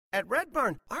At Red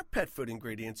Barn, our pet food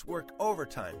ingredients work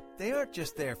overtime. They aren't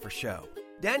just there for show.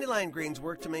 Dandelion greens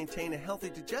work to maintain a healthy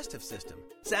digestive system.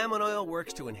 Salmon oil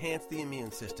works to enhance the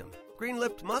immune system.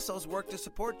 Green-lipped mussels work to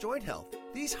support joint health.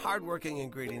 These hard-working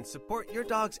ingredients support your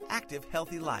dog's active,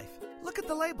 healthy life. Look at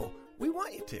the label. We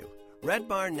want you to. Red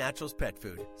Barn Naturals Pet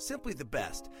Food. Simply the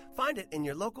best. Find it in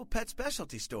your local pet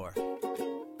specialty store.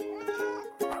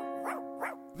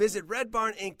 Visit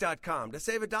RedBarnInc.com to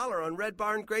save $1 on Red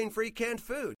Barn grain-free canned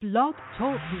food. Blog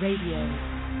Talk Radio.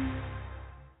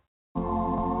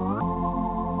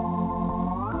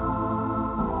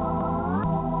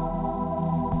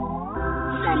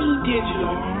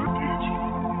 Digital.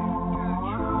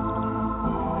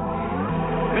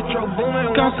 Metro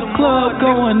Boomin. Got the club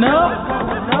going up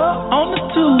on the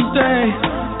Tuesday.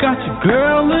 Got your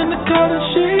girl in the color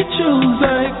she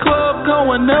Tuesday. Club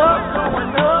going up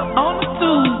on the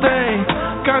Tuesday.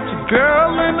 Got your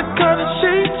girl in the color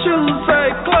she Tuesday.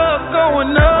 Club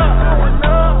going up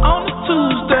on the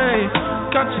Tuesday.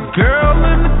 Got your girl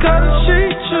in the color she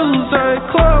Tuesday.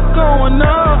 Club going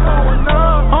up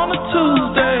on the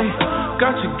Tuesday.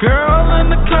 Got your girl in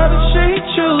the color she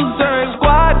Tuesday.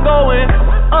 Squad going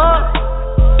up.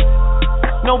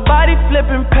 Nobody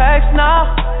flipping packs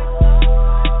now.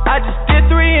 I just did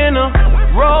 3 in a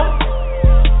row.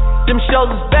 Them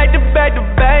shows is back to back to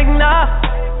back now.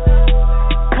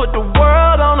 Put the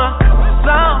world on a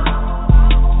sound.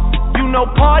 You know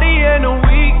party in the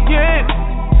weekend.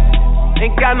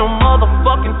 Ain't got no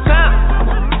motherfucking time.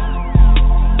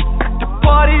 The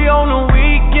party on the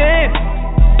weekend.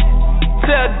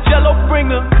 Tell Jello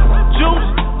bring the juice.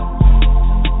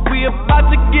 We about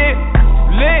to get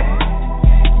lit.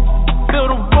 Fill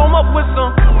the room up with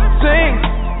some things.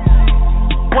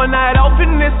 One night off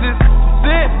and this is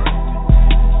it.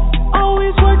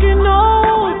 Always working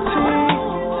OT.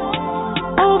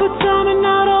 Overtime and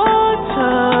not on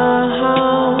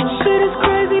time. Shit is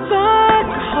crazy back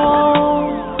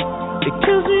home. It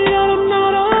kills me that I'm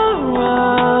not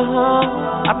around.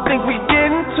 I think we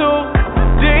getting too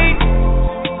deep.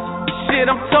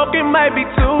 Shit I'm talking might be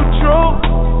too true.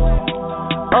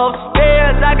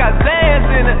 Upstairs I got Zans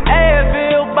in the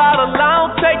Advil bottle. I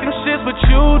don't take them shits but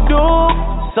you do.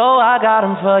 So I got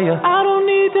them for you. I don't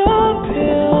need the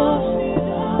pills.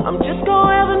 I'm just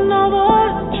gonna have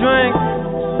another drink.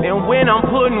 And when I'm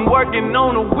putting working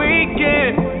on the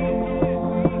weekend,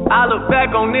 I look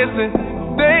back on this and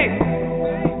think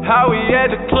how we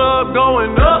had the club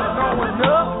going up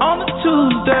on the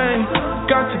Tuesday.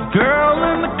 Got your girl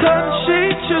in the cut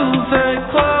she Tuesday.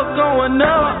 Club going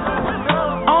up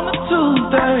on the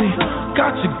Tuesday.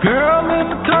 Got your girl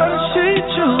in the cut she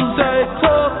Tuesday.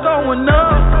 Club going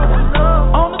up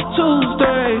on the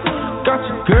Tuesday. Got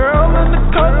your girl in the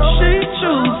cut she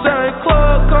Tuesday.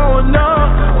 Club going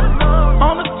up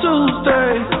on the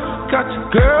Tuesday. Got your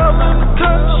girl in the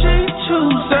cut she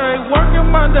Tuesday.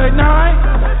 Working Monday night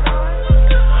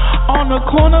on the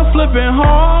corner flipping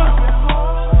hard.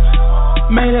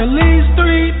 Made at least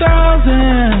 3,000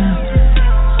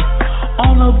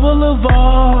 on the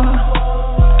boulevard.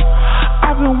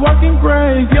 I've been working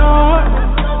graveyard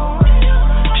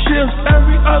shifts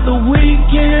every other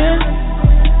weekend.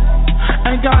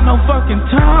 Ain't got no fucking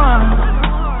time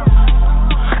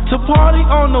to party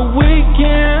on the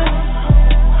weekend.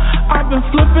 I've been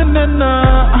flipping in the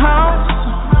house,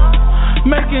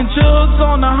 making jugs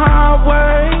on the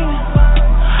highway.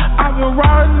 I've been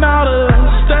riding out of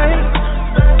state,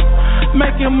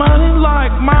 making money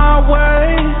like my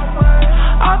way.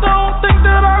 I don't think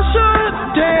that I should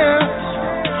dance.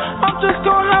 I'm just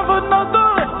gonna have another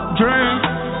drink.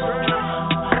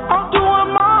 I'm doing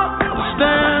my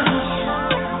stance.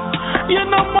 You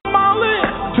know my Molly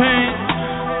pink.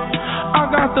 I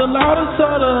got the loudest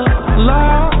of the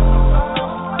loud.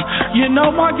 You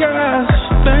know my gas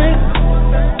stink.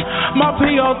 My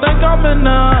P.O. think I'm in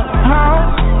the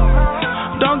house.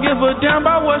 Don't give a damn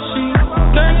about what she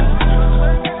thinks.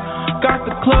 Got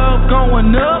the club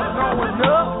going up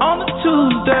on the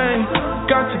Tuesday.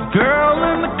 Got your girl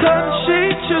in the cut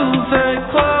she Tuesday.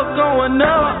 Club going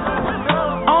up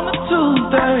on the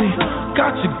Tuesday.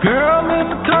 Got your girl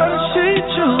in the cut she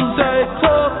Tuesday.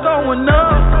 Club going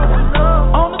up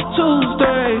on the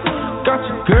Tuesday. Got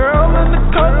your girl in the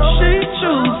cut she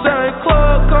Tuesday.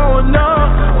 Club going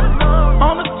up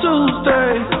on the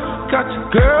Tuesday. Got your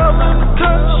girl in the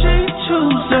cut she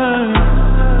Tuesday.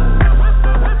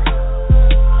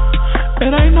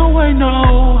 It ain't no way,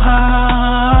 no how.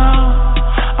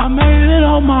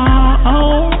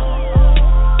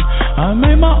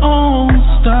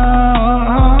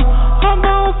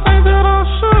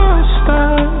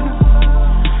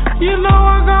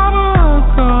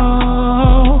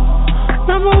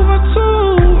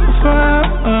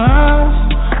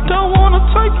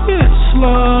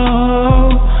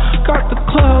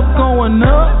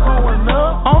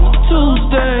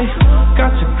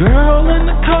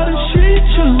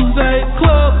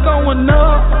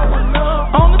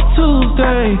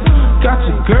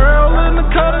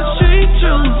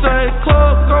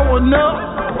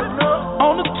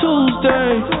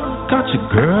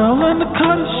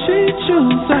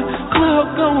 Tuesday,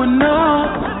 club going up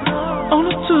on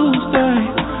a Tuesday.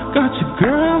 Got your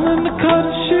girl in the cut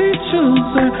and she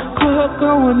Tuesday, club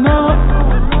going up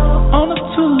on a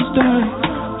Tuesday.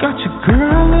 Got your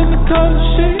girl in the cut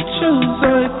and she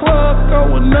Tuesday, club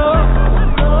going up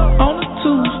on a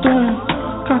Tuesday.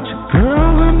 Got your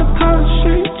girl in the cut and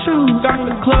she Tuesday. Got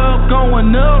the club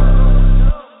going up.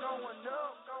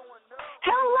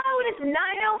 Hello, it is 9:05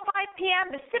 p.m.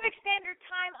 Pacific Standard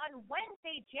Time on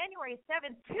Wednesday, January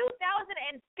 7th,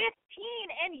 2015,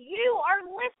 and you are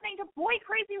listening to Boy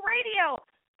Crazy Radio.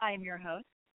 I am your host.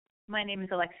 My name is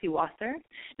Alexi Wasser.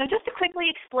 Now, just to quickly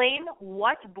explain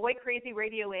what Boy Crazy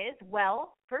Radio is,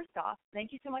 well, first off, thank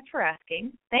you so much for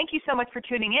asking. Thank you so much for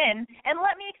tuning in, and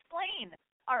let me explain.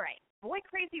 All right, Boy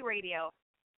Crazy Radio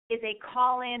is a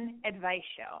call-in advice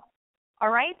show.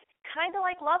 All right? Kind of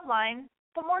like Loveline,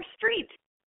 but more street.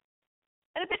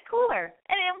 And a bit cooler.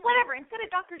 And whatever, instead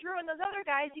of Dr. Drew and those other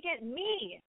guys, you get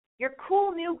me, your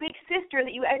cool new big sister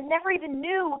that you never even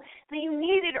knew that you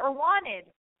needed or wanted.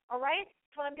 All right?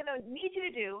 So what I'm going to need you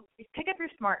to do is pick up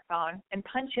your smartphone and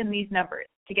punch in these numbers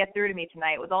to get through to me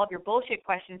tonight with all of your bullshit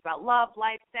questions about love,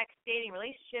 life, sex, dating,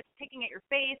 relationships, picking at your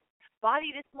face,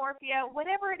 body dysmorphia,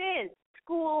 whatever it is,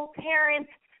 school, parents,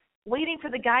 waiting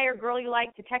for the guy or girl you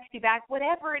like to text you back,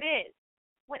 whatever it is.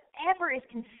 Whatever is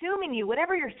consuming you,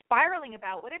 whatever you're spiraling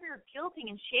about, whatever you're guilting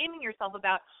and shaming yourself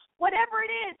about, whatever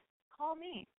it is, call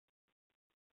me.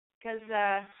 Because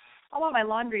I want my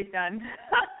laundry done.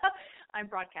 I'm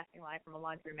broadcasting live from a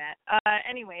laundromat.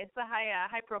 Anyway, it's a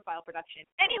high-profile production.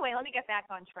 Anyway, let me get back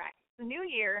on track. The new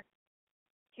year,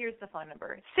 here's the phone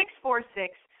number,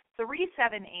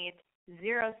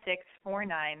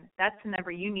 646-378-0649. That's the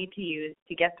number you need to use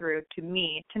to get through to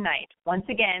me tonight. Once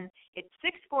again, it's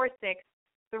 646-378-0649.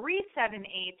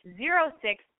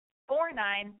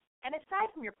 And aside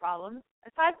from your problems,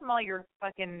 aside from all your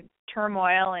fucking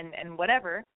turmoil and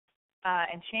whatever,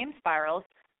 and shame spirals,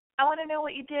 I want to know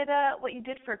what you did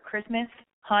for Christmas,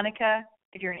 Hanukkah.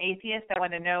 If you're an atheist, I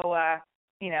want to know,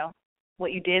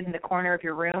 what you did in the corner of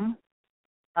your room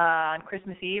on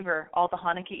Christmas Eve or all the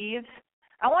Hanukkah Eves.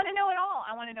 I want to know it all.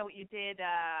 I want to know what you did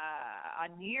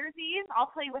on New Year's Eve.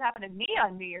 I'll tell you what happened to me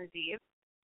on New Year's Eve.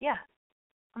 Yeah.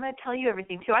 I'm going to tell you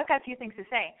everything, too. I've got a few things to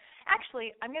say.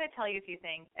 Actually, I'm going to tell you a few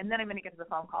things, and then I'm going to get to the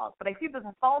phone calls. But I see that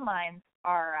the phone lines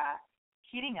are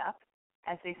heating up,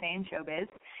 as they say in showbiz.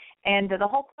 And the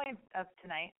whole point of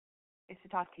tonight is to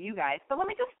talk to you guys. But let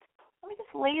me just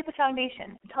lay the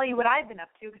foundation and tell you what I've been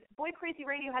up to. Boy Crazy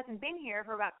Radio hasn't been here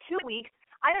for about 2 weeks.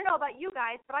 I don't know about you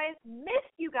guys, but I have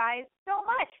missed you guys so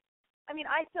much. I mean,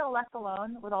 I feel left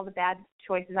alone with all the bad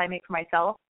choices I make for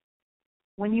myself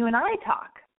when you and I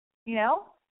talk,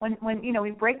 When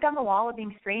we break down the wall of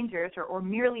being strangers or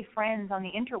merely friends on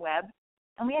the interweb,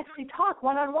 and we actually talk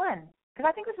one-on-one. Because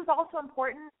I think this is also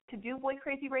important to do Boy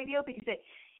Crazy Radio because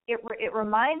it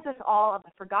reminds us all of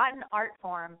the forgotten art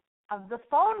form of the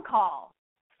phone call.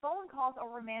 Phone calls are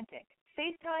romantic.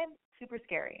 FaceTime, super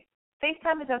scary.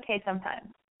 FaceTime is okay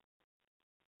sometimes.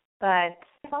 But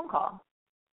phone call,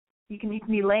 you can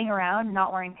be laying around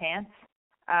not wearing pants.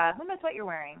 Who knows what you're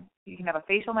wearing? You can have a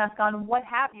facial mask on, what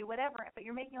have you, whatever, but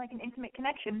you're making like an intimate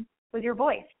connection with your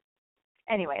voice.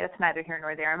 Anyway, that's neither here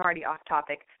nor there. I'm already off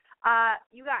topic.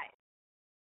 You guys,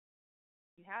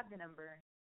 you have the number.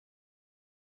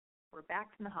 We're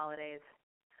back from the holidays.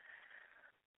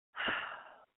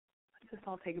 Let's just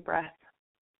all take a breath.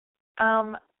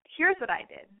 Here's what I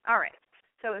did. All right.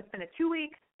 So it's been a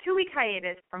two-week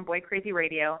hiatus from Boy Crazy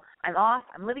Radio. I'm off.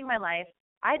 I'm living my life.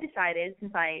 I decided,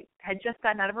 since I had just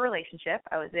gotten out of a relationship,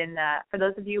 I was in, for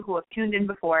those of you who have tuned in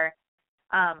before,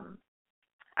 I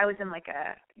was in like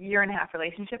a 1.5-year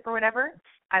relationship or whatever.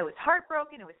 I was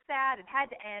heartbroken. It was sad. It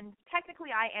had to end.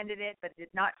 Technically, I ended it, but it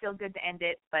did not feel good to end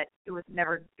it, but it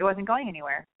wasn't going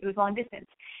anywhere. It was long distance.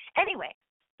 Anyway,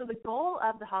 so the goal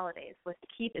of the holidays was to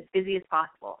keep as busy as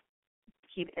possible.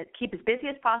 Keep as busy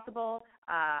as possible.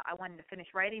 I wanted to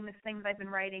finish writing the things I've been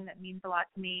writing that means a lot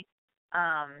to me.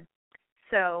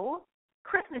 So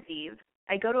Christmas Eve,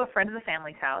 I go to a friend of the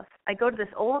family's house. I go to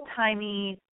this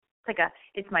old-timey,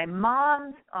 it's my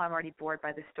mom's, I'm already bored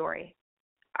by this story.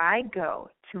 I go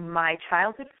to my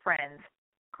childhood friend's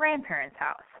grandparents'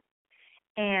 house.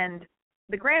 And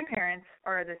the grandparents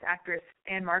are this actress,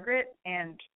 Anne Margaret,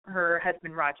 and her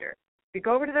husband, Roger. We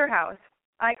go over to their house.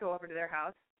 I go over to their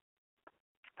house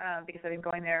because I've been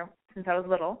going there since I was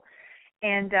little.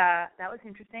 And that was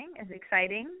interesting. It was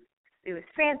exciting. It was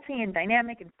fancy and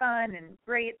dynamic and fun and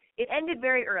great. It ended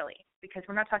very early because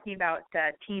we're not talking about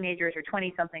teenagers or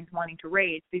 20-somethings wanting to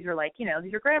rage. These are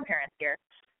these are grandparents here.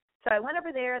 So I went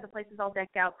over there. The place is all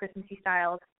decked out, Christmassy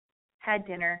styles. had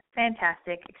dinner,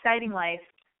 fantastic, exciting life.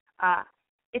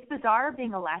 It's bizarre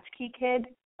being a latchkey kid.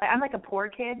 Like, I'm like a poor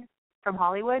kid from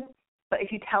Hollywood, but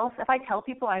if I tell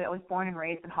people I was born and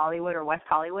raised in Hollywood or West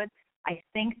Hollywood, I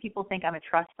think people think I'm a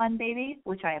trust fund baby,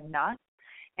 which I am not.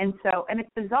 And it's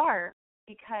bizarre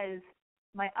because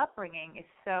my upbringing is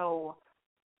so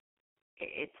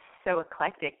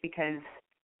eclectic because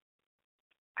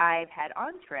I've had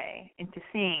entree into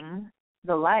seeing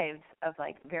the lives of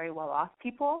like very well off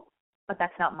people, but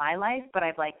that's not my life, but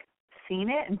I've like seen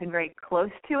it and been very close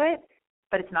to it,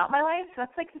 but it's not my life. So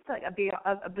that's like just like a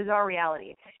bizarre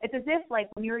reality. It's as if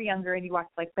like when you were younger and you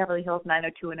watched like Beverly Hills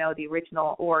 90210, the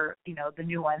original, or the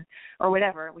new one or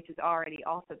whatever, which has already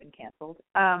also been canceled.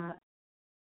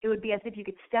 It would be as if you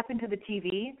could step into the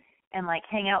TV and like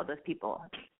hang out with those people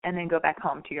and then go back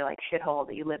home to your like shithole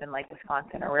that you live in, like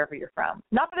Wisconsin or wherever you're from.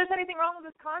 Not that there's anything wrong with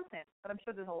Wisconsin, but I'm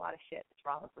sure there's a lot of shit that's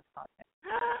wrong with Wisconsin.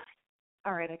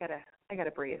 All right, I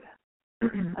gotta breathe.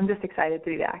 I'm just excited to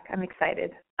be back. I'm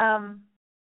excited.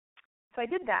 So I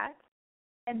did that,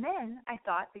 and then I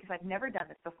thought, because I've never done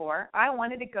this before, I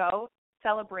wanted to go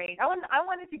celebrate. I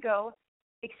wanted to go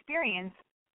experience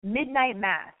midnight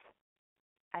mass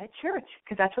at a church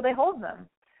because that's where they hold them.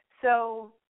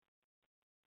 So,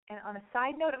 and on a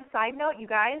side note, you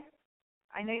guys,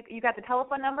 I know you got the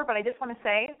telephone number, but I just want to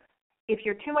say, if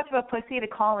you're too much of a pussy to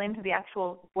call into the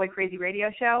actual Boy Crazy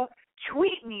radio show,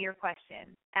 tweet me your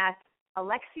question at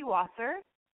Alexi Wasser,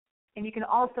 and you can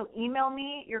also email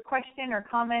me your question or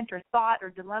comment or thought or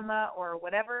dilemma or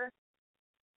whatever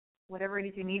it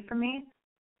is you need from me.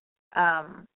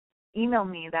 Email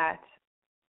me that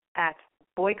at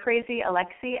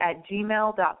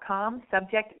boycrazyalexi@gmail.com,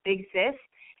 subject Big Sis.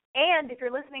 And if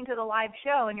you're listening to the live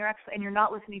show and you're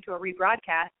not listening to a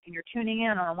rebroadcast and you're tuning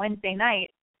in on a Wednesday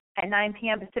night at 9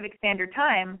 p.m. Pacific Standard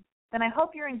Time, then I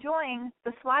hope you're enjoying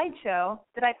the slideshow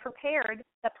that I prepared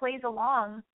that plays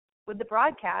along with the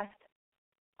broadcast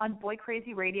on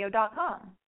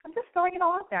boycrazyradio.com. I'm just throwing it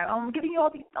all out there. I'm giving you all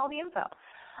the info.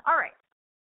 All right.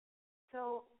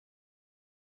 So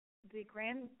the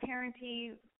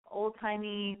grandparenty,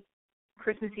 old-timey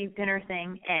Christmas Eve dinner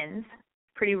thing ends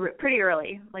pretty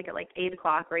early, like at 8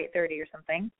 o'clock or 8:30 or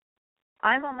something.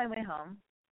 I'm on my way home.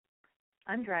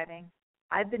 I'm driving.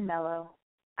 I've been mellow.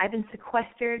 I've been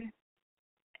sequestered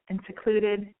and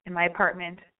secluded in my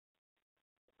apartment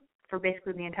for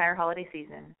basically the entire holiday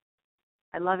season.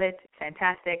 I love it. It's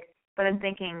fantastic. But I'm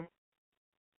thinking,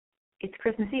 it's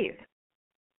Christmas Eve.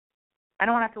 I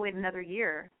don't want to have to wait another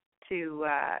year to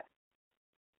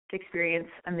experience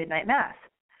a midnight mass.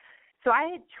 So I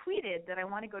had tweeted that I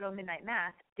want to go to a midnight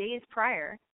mass days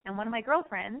prior, and one of my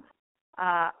girlfriends,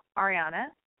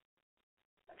 Ariana,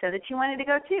 said that she wanted to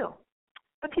go too.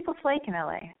 But people flake in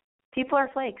LA. People are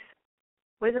flakes.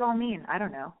 What does it all mean? I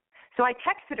don't know. So I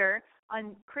texted her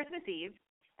on Christmas Eve,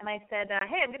 and I said,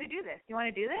 hey, I'm going to do this. Do you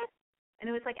want to do this? And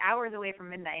it was like hours away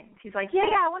from midnight. She's like, yeah,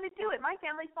 I want to do it. My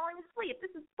family's falling asleep. This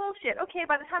is bullshit. Okay,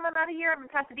 by the time I'm out of here, I'm in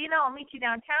Pasadena. I'll meet you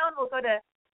downtown. We'll go to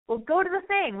the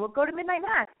thing. We'll go to midnight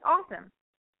mass. Awesome.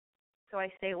 So I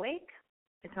stay awake.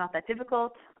 It's not that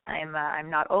difficult. I'm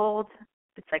not old.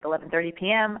 It's like 11:30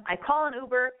 p.m. I call an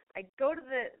Uber. I go to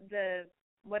the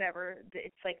whatever.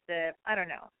 It's like the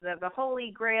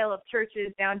holy grail of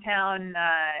churches downtown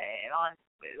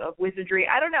of wizardry.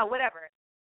 I don't know, whatever.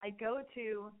 I go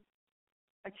to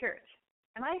a church,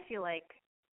 and I feel like,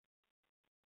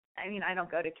 I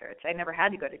don't go to church. I never had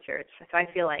to go to church, so I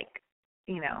feel like,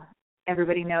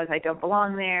 everybody knows I don't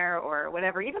belong there or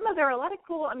whatever, even though there are a lot of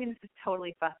cool, this is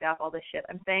totally fucked up, all this shit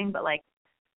I'm saying, but,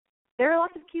 there are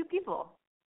lots of cute people,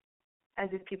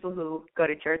 as if people who go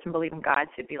to church and believe in God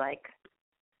should be,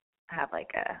 have,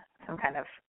 some kind of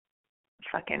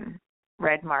fucking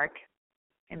red mark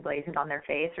emblazoned on their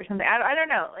face or something. I don't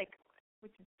know,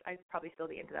 which is, I'd probably still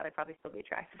be into that. I'd probably still be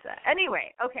attracted to that.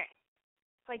 Anyway, okay.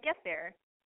 So I get there,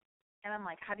 and I'm,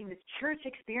 having this church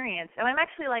experience. And I'm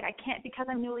actually, I can't, because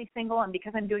I'm newly single and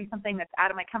because I'm doing something that's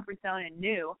out of my comfort zone and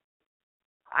new,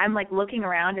 I'm, looking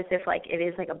around as if, it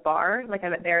is, a bar.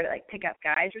 I'm there to, pick up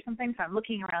guys or something. So I'm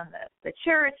looking around the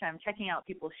church. I'm checking out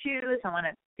people's shoes. I want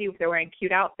to see if they're wearing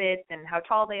cute outfits and how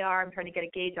tall they are. I'm trying to get a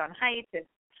gauge on height and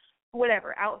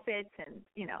whatever, outfits and,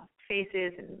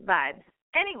 faces and vibes.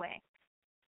 Anyway.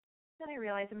 Then I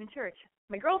realize I'm in church.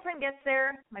 My girlfriend gets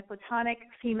there, my platonic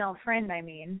female friend,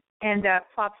 and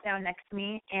plops down next to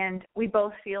me, and we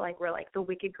both feel like we're the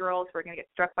wicked girls. We're going to get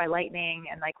struck by lightning,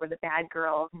 and we're the bad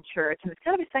girls in church, and it's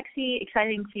kind of a sexy,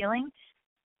 exciting feeling.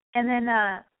 And then,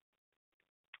 I'm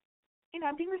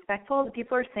being respectful. The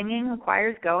people are singing, the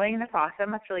choir's going, and that's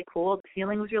awesome. That's really cool. The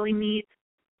feeling was really neat.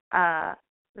 The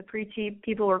preachy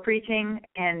people were preaching,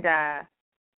 and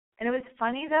And it was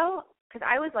funny, though, because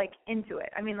I was, like, into it.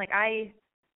 I mean, like,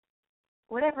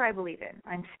 whatever I believe in.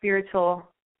 I'm spiritual.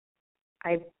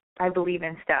 I believe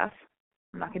in stuff.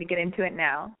 I'm not going to get into it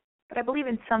now. But I believe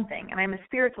in something, and I'm a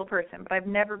spiritual person, but I've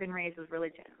never been raised with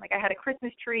religion. Like, I had a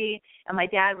Christmas tree, and my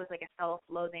dad was, like, a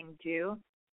self-loathing Jew.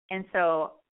 And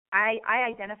so I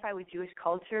identify with Jewish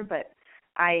culture, but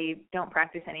I don't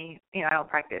practice any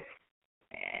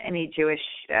Jewish,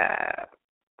 I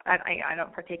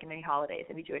don't partake in any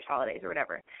Jewish holidays or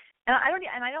whatever. And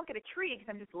I don't get a tree because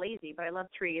I'm just lazy, but I love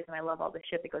trees and I love all the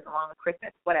shit that goes along with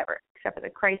Christmas, whatever, except for the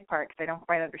Christ part because I don't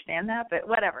quite understand that, but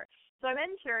whatever. So I'm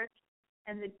in church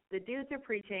and the dudes are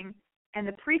preaching, and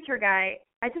the preacher guy,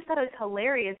 I just thought it was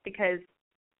hilarious because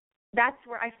that's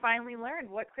where I finally learned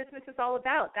what Christmas is all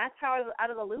about. That's how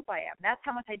out of the loop I am. That's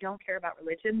how much I don't care about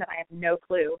religion, that I have no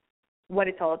clue what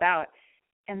it's all about.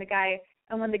 And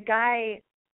when the guy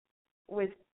was,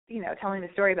 telling the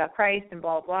story about Christ and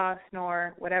blah, blah,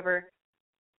 snore, whatever,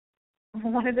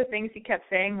 one of the things he kept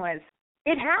saying was,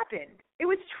 it happened. It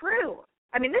was true.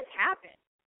 I mean, this happened.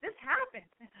 This happened.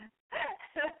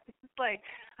 It's like,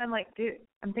 I'm like, dude,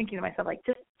 I'm thinking to myself, like,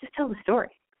 just tell the story.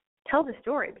 Tell the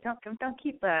story, but don't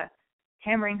keep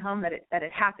hammering home that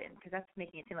it happened, because that's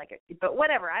making it seem like it. But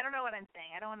whatever. I don't know what I'm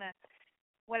saying. I don't want to,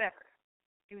 whatever.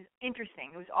 It was interesting.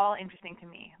 It was all interesting to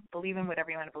me. Believe in whatever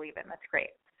you want to believe in. That's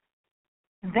great.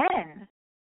 Then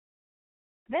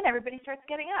everybody starts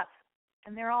getting up,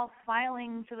 and they're all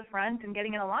filing to the front and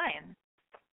getting in a line.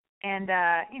 And,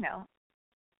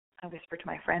 I whisper to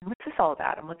my friend, what's this all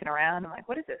about? I'm looking around. I'm like,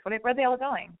 what is this? Where are they all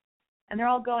going? And they're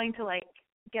all going to, like,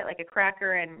 get, like, a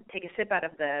cracker and take a sip out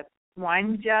of the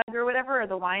wine jug or whatever, or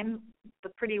the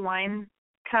pretty wine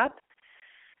cup.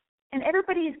 And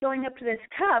everybody is going up to this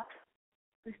cup,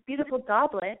 this beautiful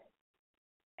goblet,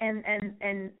 and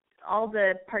all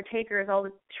the partakers, all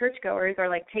the churchgoers are,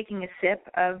 like, taking a sip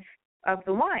of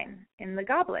the wine in the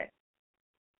goblet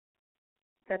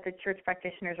that the church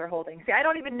practitioners are holding. See, I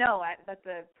don't even know that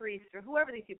the priest, or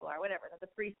whoever these people are, whatever, that the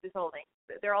priest is holding.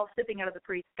 They're all sipping out of the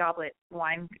priest's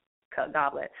wine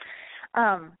goblet.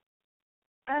 And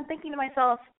I'm thinking to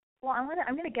myself, well, I'm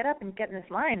gonna get up and get in this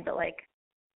line, but, like,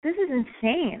 this is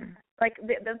insane. Like,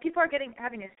 the people are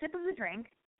having a sip of the drink,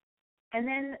 and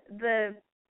then the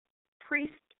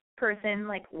priest person,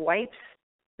 like, wipes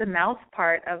the mouth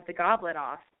part of the goblet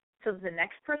off so that the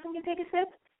next person can take a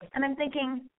sip. And I'm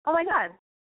thinking, oh my God,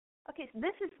 okay, so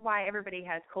this is why everybody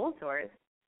has cold sores.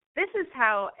 This is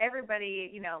how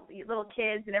everybody, little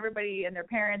kids and everybody and their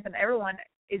parents and everyone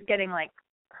is getting, like,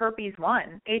 herpes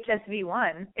 1, HSV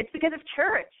 1. It's because of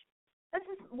church. This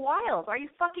is wild. Are you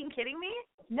fucking kidding me?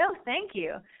 No, thank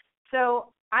you.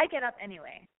 So I get up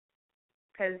anyway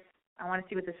because I want to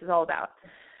see what this is all about.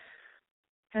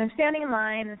 And I'm standing in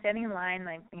line.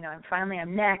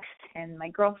 I'm next, and my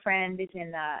girlfriend is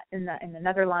in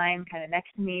another line, kind of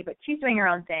next to me, but she's doing her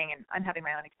own thing, and I'm having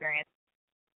my own experience.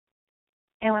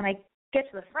 And when I get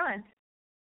to the front,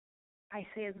 I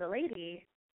say to the lady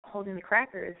holding the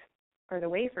crackers or the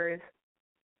wafers,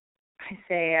 I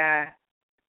say,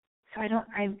 so I don't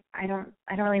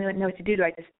really know what to do. Do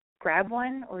I just grab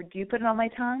one, or do you put it on my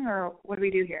tongue, or what do we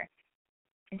do here?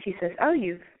 And she says, oh,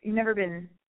 you've never done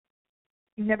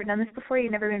this before?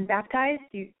 You've never been baptized?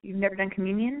 You've never done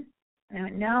communion? And I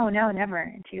went, no, never.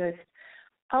 And she goes,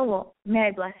 oh, well, may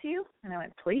I bless you? And I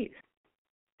went, please.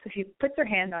 So she puts her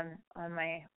hand on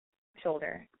my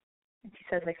shoulder, and she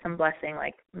says, like, some blessing,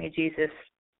 like, may Jesus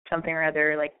something or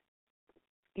other, like,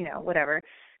 whatever,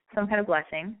 some kind of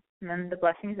blessing. And then the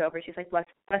blessing is over. She's like, bless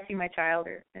you, my child,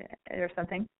 or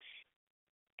something.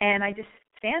 And I just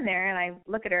stand there, and I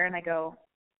look at her, and I go,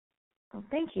 well,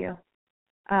 thank you.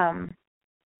 So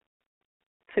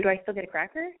do I still get a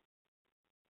cracker?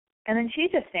 And then she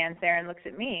just stands there and looks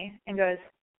at me and goes,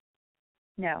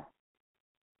 no.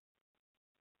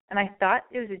 And I thought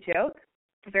it was a joke.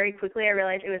 Very quickly I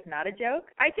realized it was not a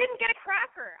joke. I didn't get a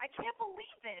cracker. I can't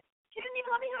believe this. She didn't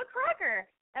even let me have a cracker.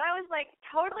 And I was, like,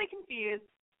 totally confused.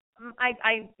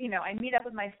 I meet up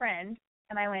with my friend,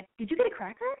 and I went, did you get a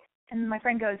cracker? And my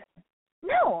friend goes,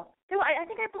 no. I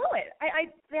think I blew it.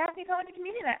 They asked me if I went to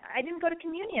communion. I didn't go to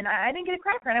communion. I didn't get a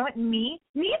cracker. And I went, me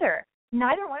neither.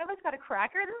 Neither one of us got a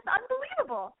cracker. This is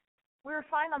unbelievable. We were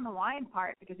fine on the wine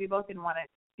part because we both didn't want to,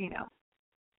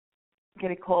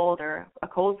 get a cold or a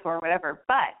cold sore or whatever.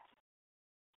 But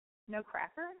no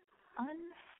cracker?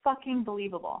 Unfucking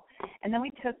believable. And then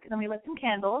we lit some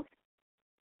candles.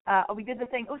 We did the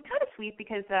thing. It was kind of sweet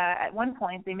because at one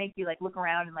point they make you, like, look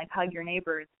around and, like, hug your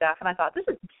neighbor and stuff. And I thought, this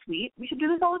is sweet. We should do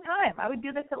this all the time. I would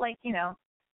do this at, like,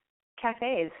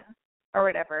 cafes or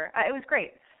whatever. It was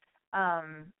great.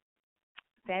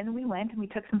 then we went and we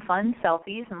took some fun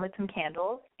selfies and lit some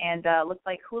candles and looked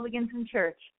like hooligans in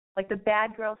church, like the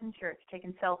bad girls in church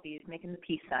taking selfies, making the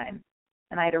peace sign.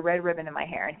 And I had a red ribbon in my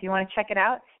hair. And if you want to check it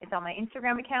out, it's on my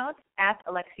Instagram account,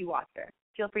 @AlexiWatcher.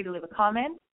 Feel free to leave a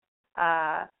comment.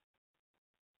 And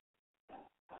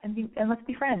let's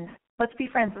be friends. Let's be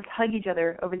friends. Let's hug each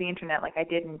other over the internet like I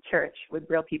did in church with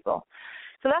real people.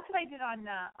 So that's what I did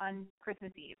on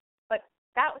Christmas Eve. But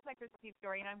that was my Christmas Eve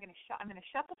story, and I'm gonna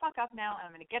shut the fuck up now, and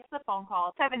I'm gonna get to the phone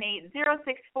call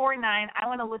 780649. I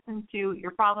want to listen to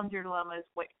your problems, your dilemmas,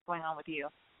 what's going on with you,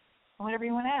 whatever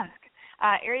you want to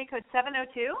ask. Area code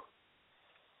 702.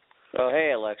 Oh,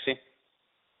 hey, Alexi.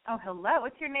 Oh, hello.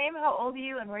 What's your name? How old are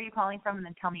you? And where are you calling from? And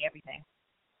then tell me everything.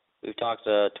 We've talked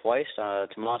twice.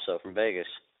 Tommaso from Vegas.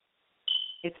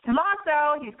 It's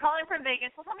Tommaso. He's calling from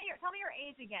Vegas. Well, tell me your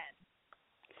age again.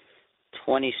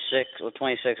 26. Well,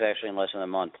 26 actually in less than a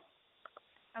month.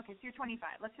 Okay, so you're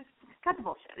 25. Let's just cut the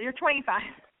bullshit. You're 25.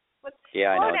 Yeah,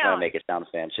 I know. I'm down. trying to make it sound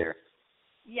fancier.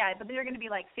 Yeah, but then you're going to be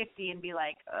like 50 and be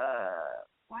like,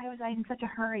 why was I in such a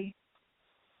hurry?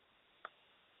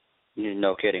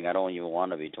 No kidding. I don't even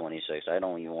want to be 26. I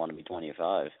don't even want to be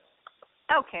 25.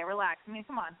 Okay, relax. I mean,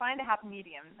 come on. Find a happy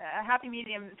medium. A happy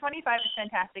medium. 25 is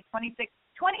fantastic. 26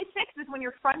 is when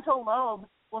your frontal lobe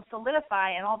will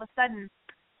solidify and all of a sudden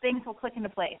things will click into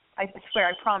place. I swear,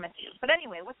 I promise you. But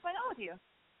anyway, what's going on with you?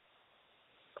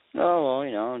 Oh,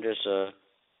 well, just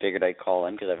figured I'd call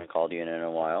in because I haven't called you in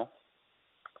a while.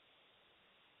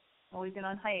 Well, we've been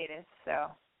on hiatus, so.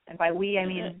 And by we, I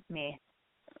mean me.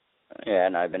 Yeah,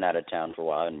 and I've been out of town for a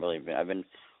while. I've been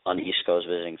on the East Coast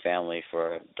visiting family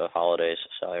for the holidays,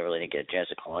 so I really didn't get a chance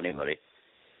to call anybody.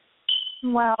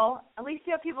 Well, at least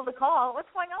you have people to call.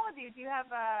 What's going on with you? Do you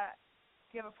have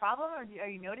a problem, or are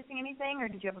you noticing anything, or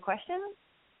did you have a question?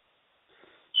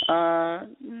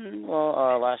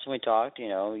 Well, last time we talked,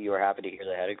 you were happy to hear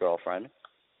that I had a girlfriend.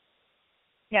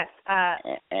 Yes.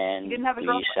 And you didn't have a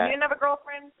girlfriend. You didn't have a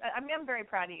girlfriend. I'm very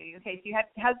proud of you. Okay, so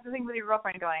how's the thing with your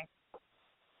girlfriend going?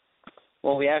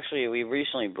 Well, we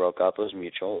recently broke up. It was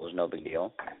mutual. It was no big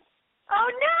deal. Oh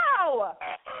no!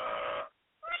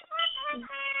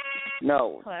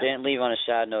 No, Hello? Didn't leave on a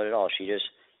sad note at all.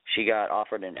 She got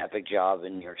offered an epic job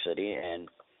in New York City, and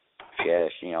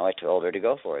I told her to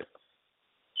go for it.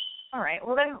 All right.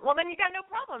 Well then you got no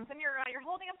problems, and you're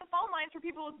holding up the phone lines for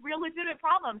people with real legitimate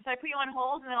problems. So I put you on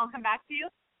hold, and then I'll come back to you.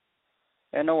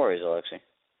 Yeah, no worries, Alexi.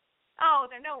 Oh,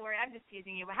 no worry. I'm just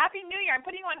teasing you. But Happy New Year. I'm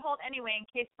putting you on hold anyway in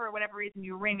case for whatever reason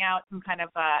you ring out some kind of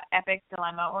epic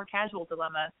dilemma or casual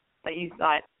dilemma that you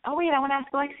thought, oh, wait, I want to ask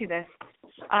Alexi this.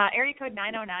 Area code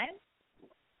 909.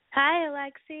 Hi,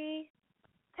 Alexi.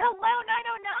 Hello,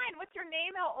 909. What's your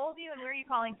name? How old are you? And where are you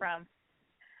calling from?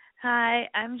 Hi,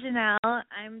 I'm Janelle.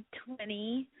 I'm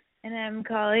 20, and I'm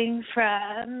calling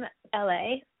from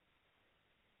LA.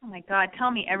 Oh my God!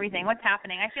 Tell me everything. What's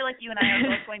happening? I feel like you and I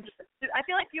are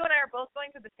both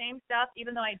going through the same stuff,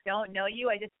 even though I don't know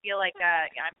you. I just feel like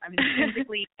I'm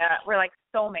intrinsically we're like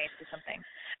soulmates or something.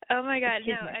 Oh my God!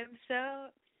 No,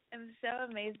 I'm so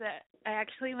amazed that I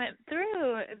actually went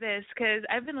through this because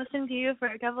I've been listening to you for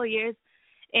a couple of years,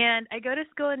 and I go to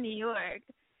school in New York,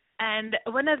 and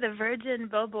one of the Virgin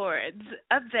billboards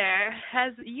up there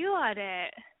has you on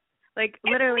it, like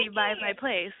literally by my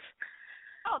place.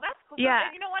 Oh, that's cool. Yeah.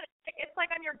 You know what? It's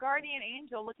like I'm your guardian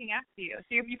angel looking after you.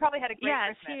 So you probably had a great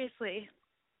Christmas. Yeah, seriously.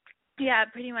 Yeah,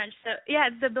 pretty much. So yeah,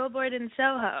 it's the billboard in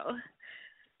Soho.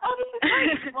 Oh, this is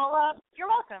great. Well, you're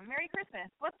welcome. Merry Christmas.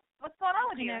 What's going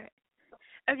on with you?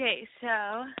 Okay, so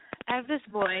I have this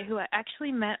boy who I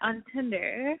actually met on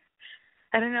Tinder.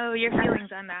 I don't know your feelings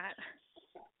on that.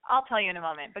 I'll tell you in a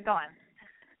moment, but go on.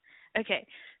 Okay,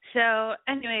 so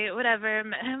anyway, whatever.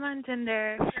 Met him on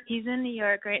Tinder. He's in New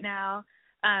York right now.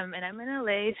 And I'm in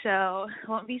LA, so I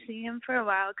won't be seeing him for a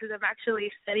while because I'm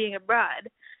actually studying abroad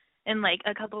in like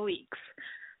a couple weeks.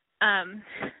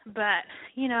 But,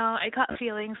 I caught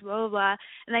feelings, blah, blah, blah.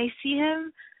 And I see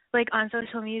him like on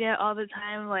social media all the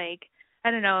time, like, I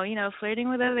don't know, flirting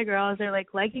with other girls or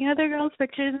like liking other girls'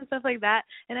 pictures and stuff like that.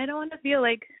 And I don't want to feel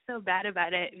like so bad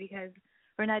about it because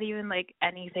we're not even like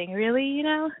anything really,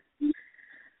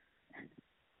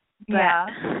 Yeah.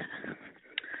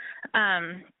 But,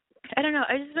 I don't know.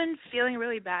 I've just been feeling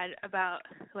really bad about,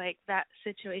 like, that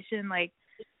situation. Like,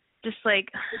 just, like,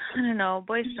 I don't know,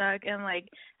 boy suck. And, like,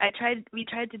 we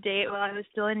tried to date while I was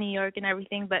still in New York and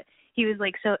everything, but he was,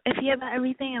 like, so iffy about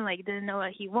everything and, like, didn't know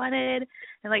what he wanted.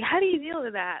 And, like, how do you deal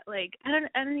with that? Like, I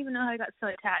don't even know how I got so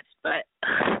attached, but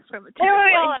from a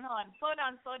Wait, hold on. Slow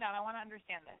down. I want to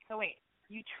understand this. So, wait.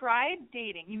 You tried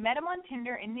dating. You met him on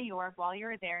Tinder in New York while you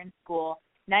were there in school.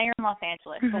 Now you're in Los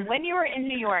Angeles. But when you were in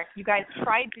New York, you guys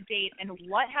tried to date, and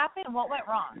what happened? What went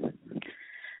wrong?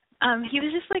 He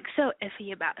was just like so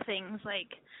iffy about things.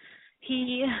 Like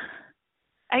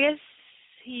I guess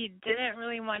he didn't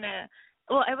really want to.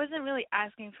 Well, I wasn't really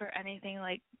asking for anything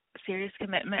like serious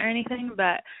commitment or anything,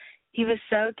 but he was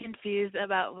so confused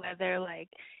about whether like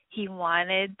he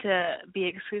wanted to be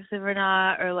exclusive or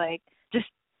not, or like just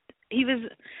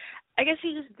I guess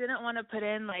he just didn't want to put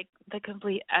in like the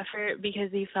complete effort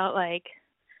because he felt like,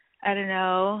 I don't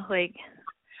know, like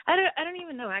I don't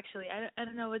even know actually. I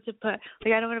don't know what to put.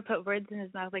 Like I don't want to put words in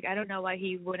his mouth. Like I don't know why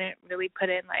he wouldn't really put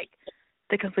in like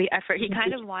the complete effort. He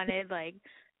kind of wanted like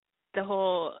the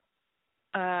whole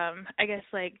I guess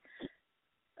like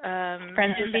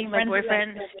being my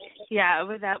boyfriend, yeah,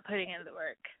 without putting in the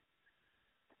work.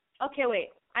 Okay, wait.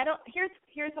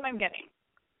 Here's what I'm getting.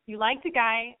 You liked a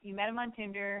guy, you met him on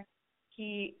Tinder,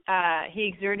 he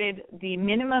exerted the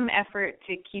minimum effort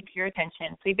to keep your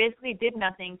attention. So he basically did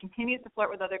nothing, continues to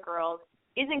flirt with other girls,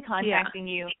 isn't contacting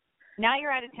you. Now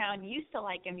you're out of town, you still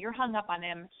like him, you're hung up on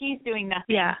him, he's doing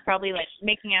nothing. Yeah. Probably like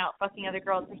making out, fucking other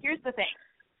girls. But here's the thing.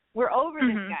 We're over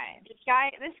this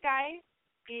guy. This guy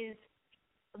is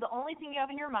the only thing you have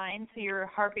in your mind, so you're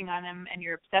harping on him and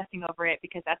you're obsessing over it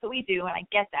because that's what we do, and I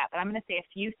get that. But I'm going to say a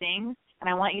few things, and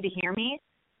I want you to hear me,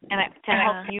 and to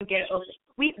help you get over.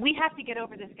 We have to get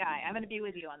over this guy. I'm going to be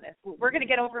with you on this. We're going to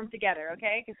get over him together,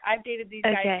 okay? Because I've dated these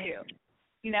guys too.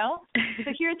 You know?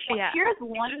 So here's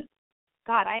one.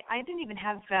 God, I didn't even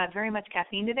have very much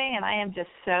caffeine today, and I am just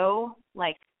so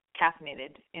like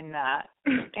caffeinated in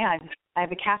I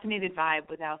have a caffeinated vibe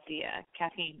without the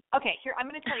caffeine. Okay, here, I'm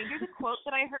going to tell you, here's a quote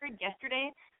that I heard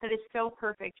yesterday that is so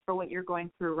perfect for what you're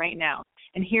going through right now.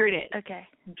 And here it is. Okay.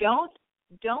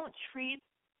 Don't treat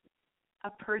a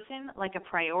person like a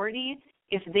priority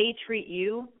if they treat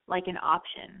you like an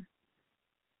option.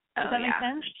 Does that make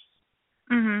sense?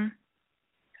 Mm-hmm.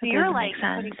 So you're like,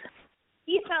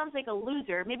 he sounds like a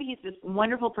loser. Maybe he's this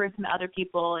wonderful person to other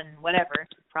people and whatever.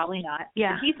 Probably not.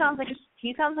 Yeah. But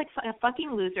he sounds like a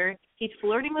fucking loser. He's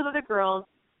flirting with other girls,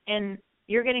 and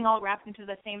you're getting all wrapped into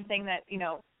the same thing that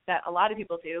that a lot of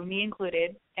people do, me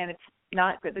included. And it's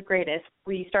not the greatest.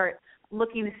 Where you start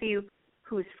looking to see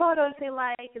whose photos they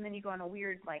like, and then you go on a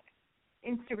weird like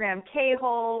Instagram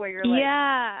K-hole where you're like,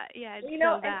 it's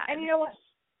so bad. And you know what?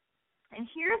 And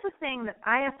here's the thing that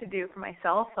I have to do for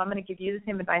myself. So I'm going to give you the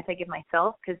same advice I give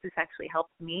myself because this actually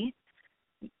helps me.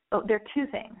 Oh, there are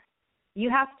two things. You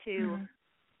have to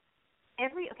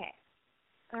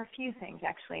there are a few things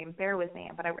actually, and bear with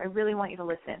me, but I really want you to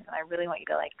listen, and I really want you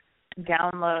to like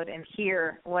download and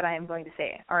hear what I am going to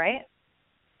say. All right?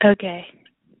 Okay.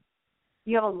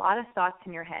 You have a lot of thoughts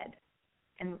in your head,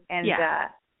 and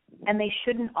they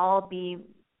shouldn't all be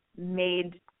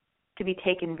made to be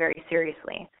taken very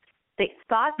seriously. The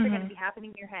thoughts are going to be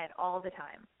happening in your head all the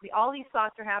time. All these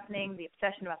thoughts are happening, the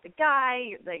obsession about the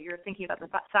guy, that you're thinking about the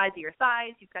size of your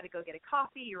thighs, you've got to go get a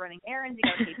coffee, you're running errands, you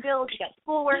got to pay bills, you got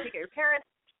schoolwork, you got your parents,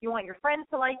 you want your friends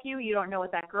to like you, you don't know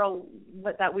what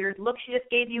that weird look she just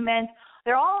gave you meant.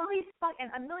 There are all these and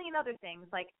a million other things.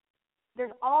 Like,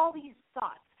 there's all these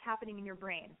thoughts happening in your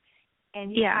brain.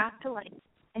 And you have to like,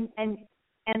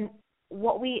 and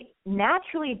what we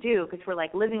naturally do, because we're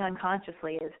like living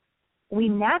unconsciously, is we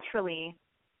naturally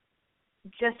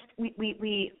just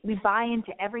we buy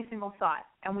into every single thought,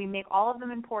 and we make all of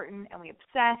them important, and we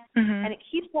obsess, and it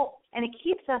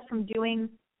keeps us from doing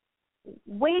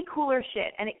way cooler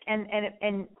shit, and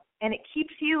it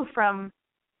keeps you from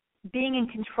being in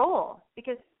control,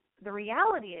 because the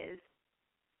reality is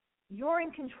you're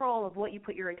in control of what you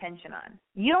put your attention on.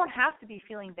 You don't have to be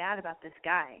feeling bad about this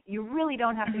guy. You really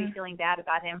don't have to be feeling bad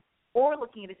about him or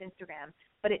looking at his Instagram,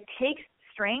 but it takes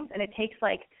strength, and it takes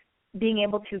like being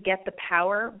able to get the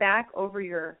power back over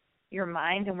your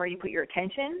mind and where you put your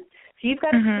attention. So you've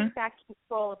got to take back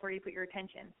control of where you put your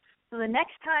attention. So the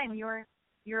next time you're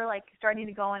like starting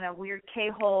to go in a weird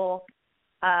K-hole,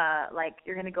 like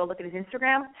you're going to go look at his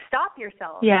Instagram, stop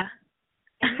yourself. Yeah.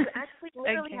 And you actually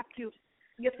literally have to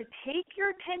take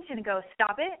your attention and go,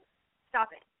 stop it.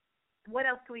 What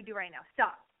else can we do right now?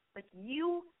 Stop. Like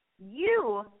you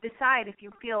decide if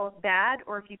you feel bad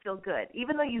or if you feel good,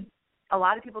 even though a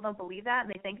lot of people don't believe that,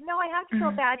 and they think, no, I have to feel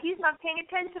bad. He's not paying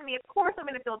attention to me. Of course I'm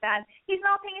going to feel bad. He's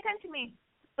not paying attention to me.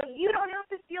 But you don't have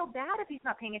to feel bad if he's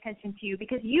not paying attention to you,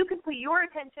 because you can put your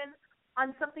attention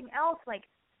on something else, like,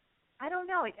 I don't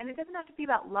know, and it doesn't have to be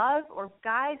about love or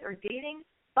guys or dating,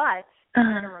 but in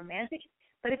a romantic.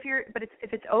 But if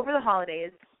it's over the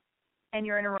holidays and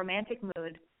you're in a romantic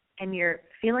mood and you're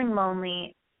feeling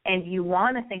lonely and you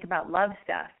want to think about love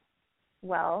stuff,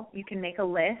 well, you can make a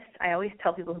list. I always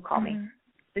tell people who call me,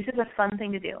 This is a fun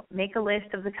thing to do. Make a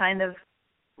list of the kind of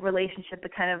relationship, the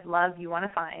kind of love you want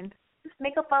to find. Just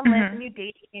make a fun list and you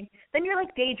daydream. Then you're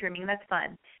like daydreaming. That's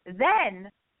fun. Then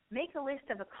make a list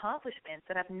of accomplishments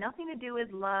that have nothing to do with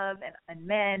love and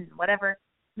men, whatever.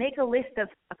 Make a list of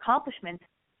accomplishments,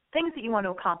 things that you want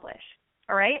to accomplish,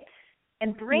 all right?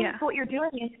 And bring what you're doing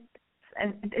is,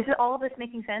 and is all of this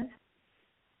making sense?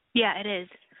 Yeah, it is.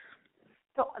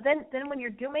 So then when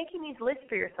you're making these lists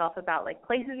for yourself about like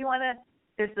places you want to,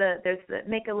 there's the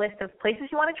make a list of places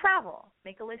you want to travel.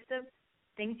 Make a list of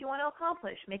things you want to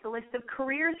accomplish. Make a list of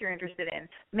careers you're interested in.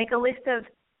 Make a list of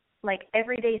like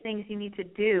everyday things you need to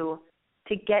do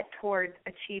to get towards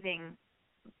achieving,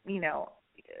 you know,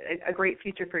 a great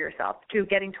future for yourself, to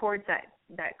getting towards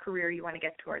that career you want to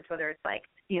get towards, whether it's like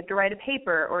you have to write a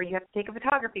paper or you have to take a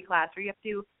photography class or you have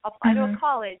to apply to a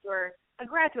college or a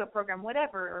graduate program,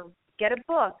 whatever, or get a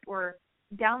book or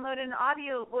download an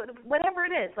audio, whatever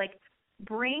it is. Like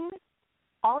bring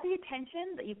all the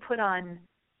attention that you put on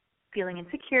feeling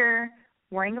insecure,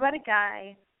 worrying about a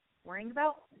guy, worrying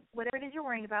about whatever it is you're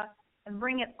worrying about, and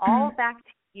bring it all back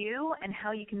to you and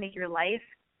how you can make your life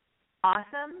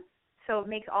awesome. So it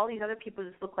makes all these other people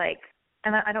just look like,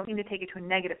 and I don't mean to take it to a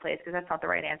negative place because that's not the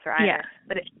right answer either. Yeah.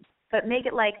 But make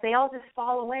it like they all just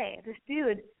fall away. This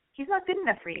dude, he's not good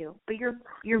enough for you, but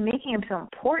you're making him so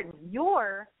important.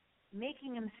 You're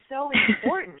making him so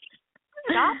important.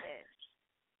 Stop it.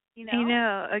 You know? I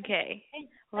know. Okay.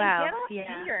 Wow. And get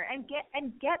off Tinder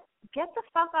and get the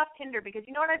fuck off Tinder, because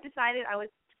you know what I've decided?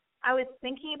 I was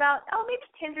thinking about, maybe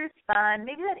Tinder's fun.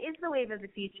 Maybe that is the wave of the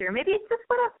future. Maybe it's just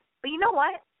whatever. But you know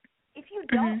what? If you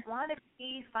don't want to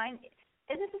be fine,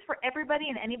 and this is for everybody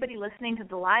and anybody listening to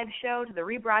the live show, to the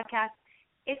rebroadcast,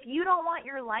 if you don't want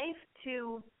your life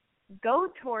to go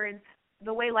towards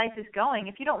the way life is going,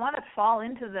 if you don't want to fall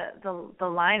into the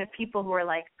line of people who are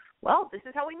like, well, this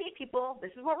is how we meet people,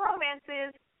 this is what romance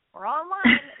is, we're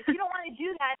online. If you don't want to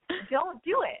do that, don't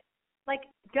do it. Like,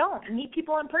 don't. Meet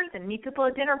people in person. Meet people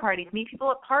at dinner parties. Meet people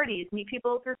at parties. Meet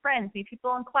people with your friends. Meet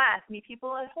people in class. Meet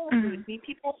people at Whole Foods. Meet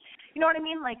people, you know what I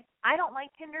mean? Like, I don't like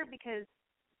Tinder because,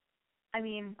 I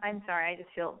mean, I'm sorry, I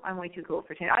just feel I'm way too cool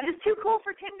for Tinder. I'm just too cool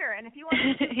for Tinder. And if you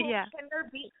want to be too cool for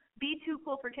Tinder, be too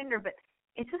cool for Tinder. But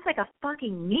it's just like a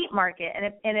fucking meat market.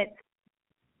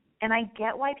 And I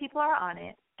get why people are on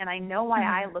it. And I know why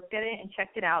I looked at it and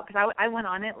checked it out, because I went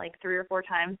on it like 3 or 4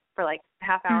 times for like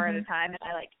half hour at a time, and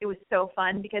it was so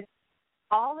fun because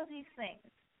all of these things,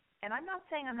 and I'm not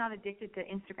saying I'm not addicted to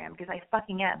Instagram, because I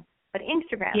fucking am, but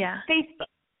Instagram, Facebook,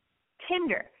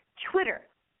 Tinder, Twitter,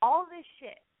 all this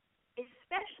shit,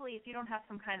 especially if you don't have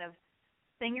some kind of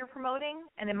thing you're promoting,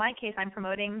 and in my case I'm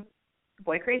promoting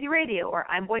Boy Crazy Radio or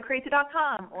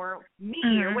I'mBoyCrazy.com or me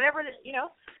or whatever, you know,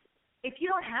 if you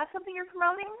don't have something you're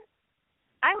promoting,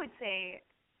 I would say,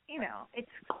 you know,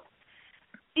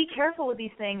 be careful with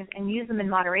these things and use them in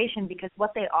moderation, because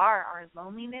what they are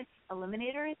loneliness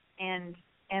eliminators, and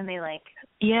they like.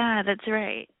 Yeah, that's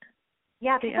right.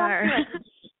 Yeah, they are.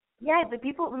 The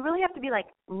people, we really have to be like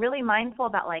really mindful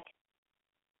about like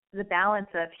the balance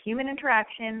of human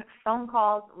interaction, phone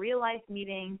calls, real life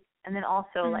meetings, and then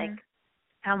also like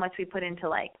how much we put into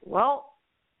like, well,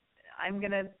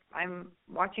 I'm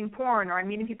watching porn, or I'm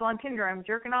meeting people on Tinder, I'm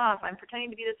jerking off, I'm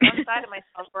pretending to be this one side of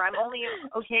myself, or I'm only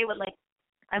okay with like,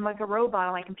 I'm like a robot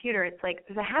on my computer. It's like,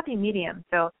 there's a happy medium.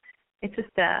 So it's just,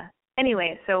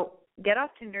 anyway, so get off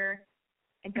Tinder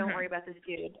and don't worry about this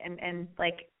dude. And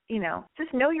like, you know,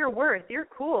 just know your worth. You're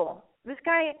cool. This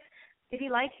guy, if he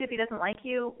likes you, if he doesn't like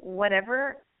you,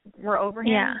 whatever, we're over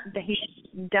him. That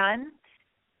he's done.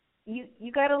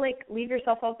 You got to like leave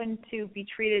yourself open to be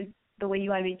treated the way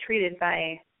you want to be treated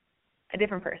by a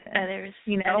different person. Others.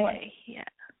 You know? Okay. Yeah.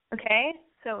 Okay?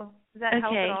 So does that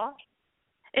help at all?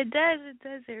 It does.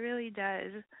 It really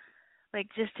does. Like,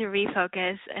 just to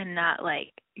refocus and not,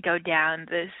 like, go down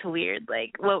this weird,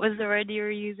 like, what was the word you were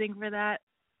using for that?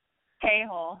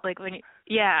 K-hole. Like, when you,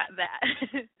 that.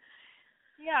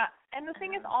 Yeah, and the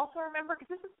thing is also remember,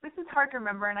 because this is hard to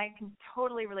remember, and I can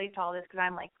totally relate to all this, because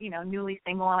I'm, like, you know, newly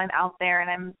single, and I'm out there, and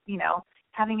I'm, you know,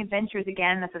 having adventures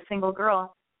again as a single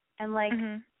girl, and like,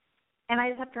 and I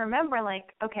just have to remember, like,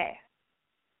 okay,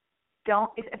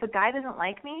 if a guy doesn't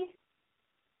like me,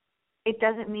 it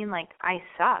doesn't mean like I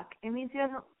suck. It means he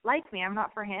doesn't like me. I'm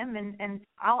not for him, and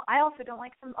I also don't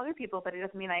like some other people, but it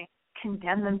doesn't mean I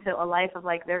condemn them to a life of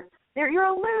like you're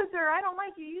a loser. I don't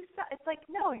like you. You suck. It's like,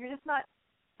 no, you're just not.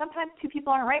 Sometimes two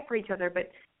people aren't right for each other,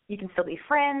 but you can still be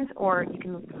friends, or you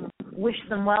can wish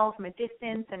them well from a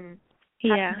distance and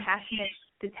have compassionate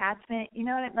detachment, you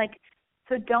know what I mean? Like,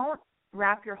 so don't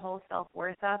wrap your whole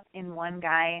self-worth up in one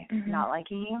guy not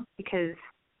liking you, because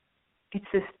it's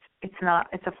just, it's not,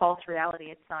 it's a false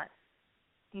reality. It's not,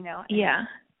 you know. Yeah.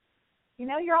 You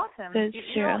know, you're awesome. That's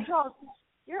true.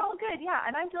 You're all good, yeah.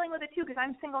 And I'm dealing with it too because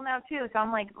I'm single now too. So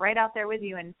I'm like right out there with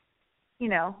you and, you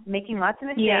know, making lots of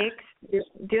mistakes,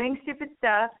 doing stupid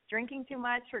stuff, drinking too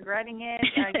much, regretting it,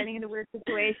 getting into weird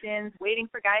situations, waiting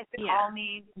for guys to call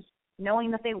me,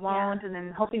 knowing that they won't, and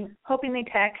then hoping they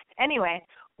text. Anyway,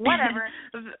 whatever.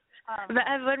 But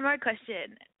I have one more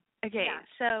question. Okay,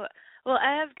 so, well,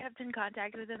 I have kept in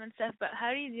contact with them and stuff, but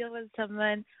how do you deal with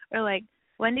someone, or like,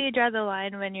 when do you draw the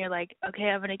line when you're like,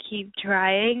 okay, I'm going to keep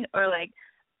trying, or like,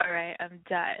 all right, I'm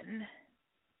done?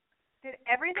 Did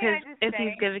everything I just if say,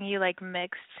 he's giving you like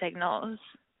mixed signals.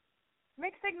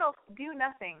 Mixed signals do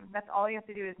nothing. That's all you have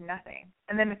to do is nothing.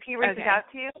 And then if he reaches out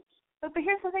to you, but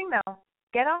here's the thing though,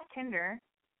 get off Tinder,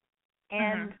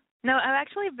 and no, I've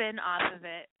actually been off of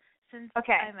it since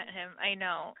I met him. I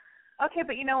know. Okay,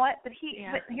 but you know what? But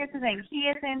here's the thing, he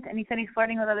isn't, and he said he's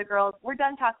flirting with other girls. We're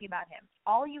done talking about him.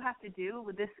 All you have to do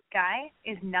with this guy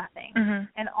is nothing.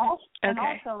 And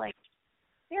also like,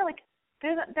 like.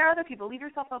 There are other people. Leave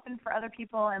yourself open for other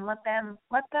people and let them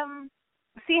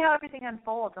see how everything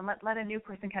unfolds, and let a new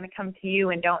person kind of come to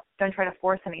you, and don't try to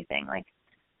force anything. Like,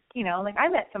 you know, like I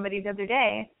met somebody the other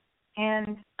day,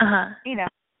 and you know,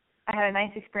 I had a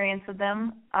nice experience with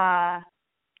them. And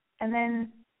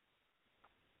then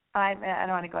I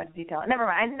don't want to go into detail. Never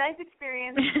mind. I had a nice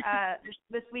experience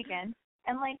this weekend,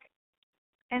 and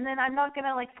then I'm not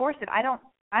gonna like force it. I'm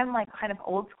like kind of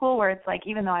old school where it's like,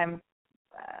 even though I'm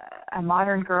a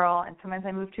modern girl, and sometimes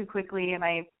I move too quickly, and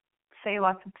I say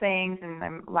lots of things, and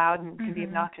I'm loud and can be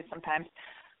obnoxious sometimes.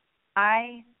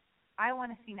 I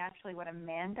want to see naturally what a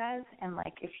man does, and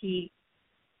like if he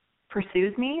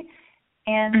pursues me,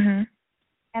 and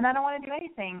I don't want to do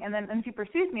anything, and then if he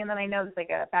pursues me, and then I know there's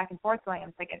like a back and forth going,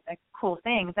 and it's like a cool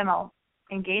thing, then I'll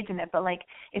engage in it. But like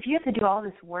if you have to do all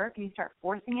this work and you start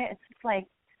forcing it, it's just like,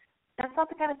 that's not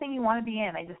the kind of thing you want to be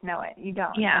in. I just know it. You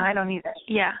don't. Yeah. And I don't either.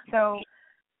 Yeah. So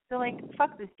like,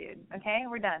 fuck this dude, okay?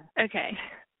 We're done. Okay,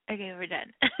 we're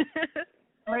done.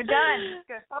 We're done.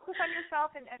 Good. Focus on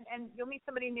yourself, and you'll meet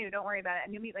somebody new. Don't worry about it.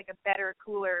 And you'll meet, like, a better,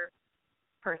 cooler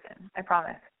person. I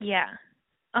promise. Yeah.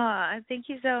 Oh, thank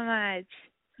you so much.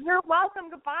 You're welcome.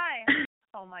 Goodbye.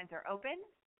 Phone lines are open.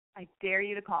 I dare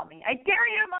you to call me. I dare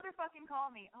you to motherfucking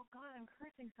call me. Oh, God, I'm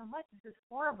cursing so much. This is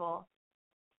horrible.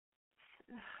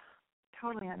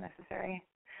 Totally unnecessary.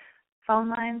 Phone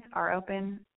lines are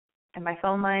open. And by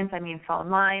phone lines, I mean phone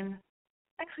line.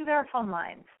 Actually, there are phone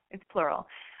lines. It's plural.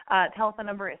 Telephone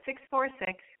number is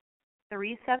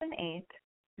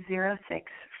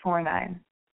 646-378-0649.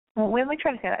 Well, let me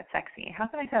try to say that sexy. How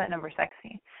can I say that number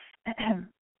sexy?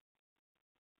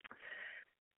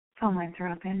 Phone lines are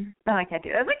open. No, I can't do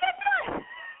that. I can't do it!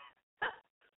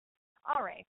 All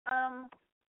right.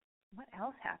 What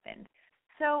else happened?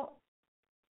 So,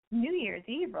 New Year's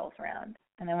Eve rolls around,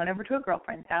 and I went over to a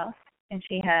girlfriend's house, and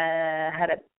she had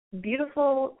a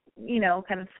beautiful, you know,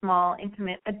 kind of small,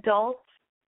 intimate, adult,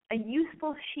 a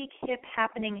youthful, chic, hip,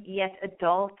 happening, yet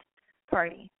adult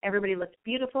party. Everybody looked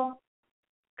beautiful,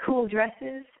 cool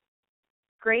dresses,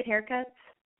 great haircuts.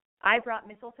 I brought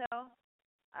mistletoe,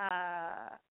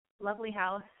 lovely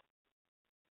house.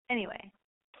 Anyway,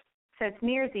 so it's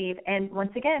New Year's Eve, and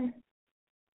once again,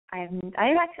 I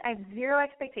have zero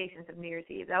expectations of New Year's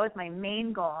Eve. That was my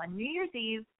main goal. On New Year's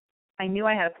Eve, I knew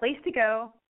I had a place to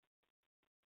go,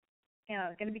 and I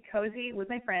was going to be cozy with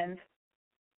my friends.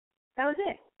 That was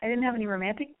it. I didn't have any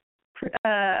romantic,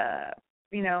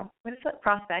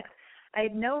 prospects. I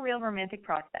had no real romantic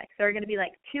prospects. There were going to be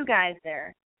like two guys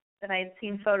there that I had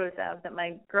seen photos of that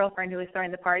my girlfriend who was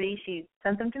throwing the party, she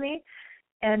sent them to me.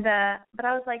 And but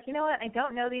I was like, you know what? I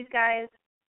don't know these guys.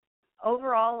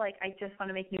 Overall, like, I just want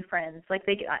to make new friends. Like,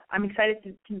 I'm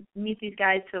excited to meet these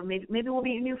guys, so maybe we'll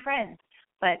be new friends.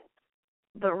 But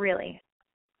really,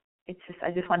 it's just, I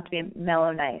just want it to be a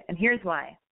mellow night. And here's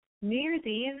why. New Year's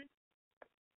Eve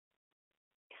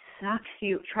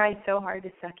tries so hard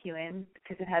to suck you in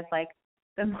because it has, like,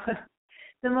 the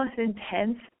most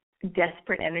intense,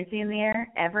 desperate energy in the air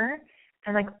ever.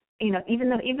 And, like, you know,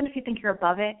 even if you think you're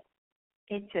above it,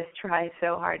 it just tries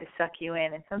so hard to suck you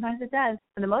in. And sometimes it does.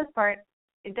 For the most part,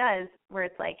 it does, where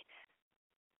it's like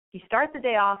you start the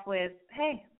day off with,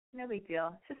 hey, no big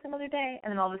deal. It's just another day.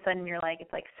 And then all of a sudden you're like,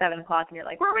 it's like 7 o'clock and you're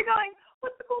like, where are we going?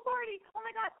 What's the cool party? Oh,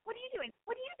 my God, what are you doing?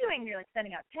 What are you doing? And you're like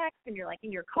sending out texts and you're like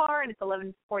in your car and it's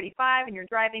 11:45 and you're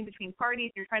driving between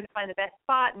parties and you're trying to find the best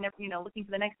spot and, you know, looking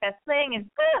for the next best thing. And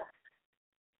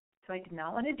So I did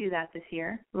not want to do that this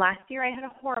year. Last year I had a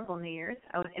horrible New Year's.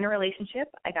 I was in a relationship.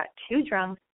 I got too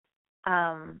drunk.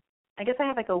 I guess I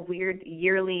have like a weird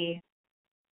yearly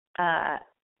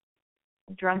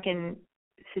drunken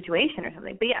situation or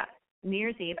something. But yeah, New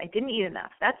Year's Eve, I didn't eat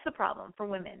enough. That's the problem for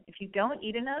women. If you don't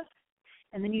eat enough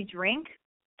and then you drink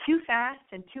too fast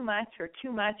and too much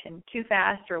and too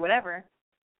fast or whatever,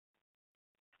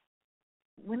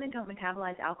 women don't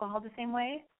metabolize alcohol the same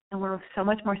way, and we're so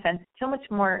much more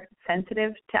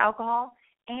sensitive to alcohol.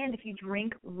 And if you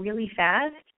drink really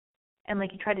fast and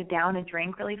like you try to down a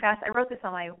drink really fast, I wrote this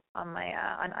on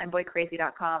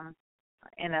imboycrazy.com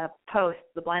in a post,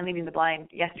 The Blind Leading the Blind,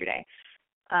 yesterday.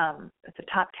 It's a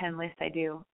top 10 list I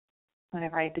do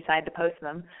whenever I decide to post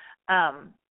them.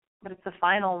 But it's the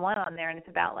final one on there, and it's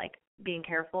about like being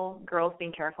careful, girls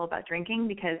being careful about drinking,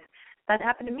 because that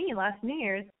happened to me last New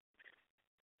Year's.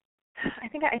 I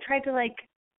think I tried to I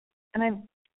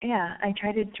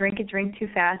tried to drink a drink too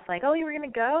fast, like, oh, you were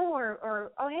gonna go,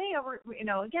 or oh, hey,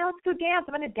 let's go dance.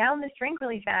 I'm gonna down this drink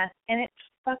really fast, and it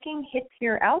fucking hits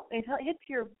your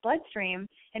bloodstream,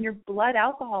 and your blood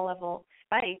alcohol level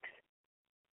spikes,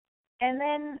 and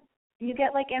then you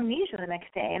get like amnesia the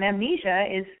next day. And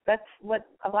amnesia that's what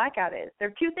a blackout is. There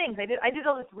are two things. I did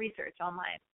all this research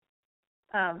online,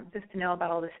 just to know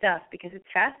about all this stuff, because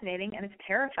it's fascinating and it's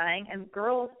terrifying. And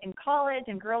girls in college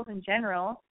and girls in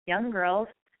general, young girls,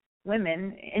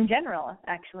 women in general,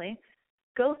 actually,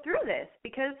 go through this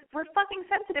because we're fucking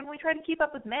sensitive and we try to keep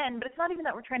up with men. But it's not even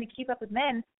that we're trying to keep up with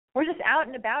men. We're just out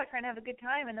and about trying to have a good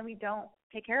time, and then we don't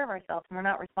take care of ourselves, and we're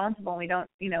not responsible, and we don't,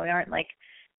 we aren't like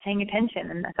paying attention,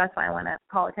 and that's why I want to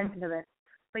call attention to this.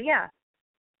 But yeah,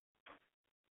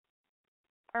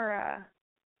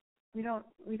 we don't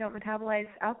metabolize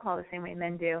alcohol the same way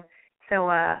men do. So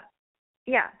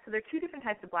so there are two different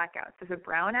types of blackouts. There's a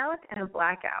brownout and a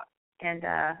blackout. And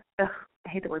I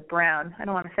hate the word brown. I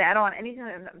don't want anything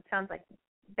that sounds like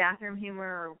bathroom humor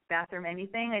or bathroom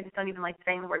anything. I just don't even like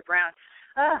saying the word brown.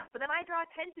 But then I draw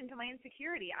attention to my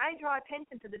insecurity. I draw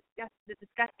attention to the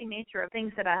disgusting nature of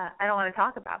things that I don't want to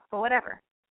talk about. But whatever.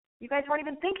 You guys weren't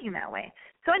even thinking that way.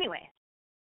 So anyway,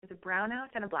 there's a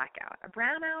brownout and a blackout. A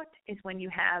brownout is when you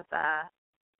have,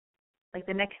 like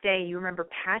the next day you remember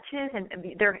patches, and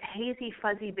they're hazy,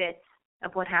 fuzzy bits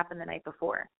of what happened the night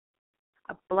before.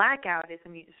 A blackout is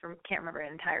when you just can't remember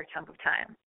an entire chunk of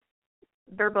time.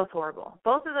 They're both horrible.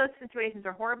 Both of those situations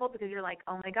are horrible because you're like,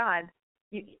 oh my God,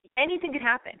 anything could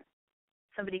happen.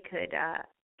 Somebody could,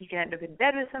 you could end up in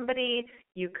bed with somebody.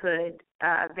 You could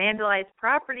vandalize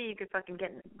property. You could fucking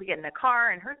get in a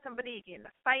car and hurt somebody. You could get in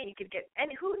a fight. You could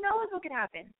and who knows what could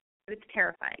happen. But it's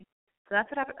terrifying. So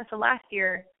that's what happened. So last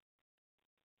year,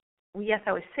 yes,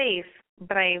 I was safe,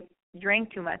 but I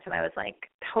drank too much, and I was like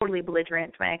totally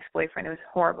belligerent to my ex-boyfriend. It was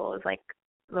horrible. It was like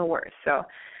the worst. So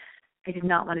I did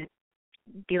not want to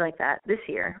be like that this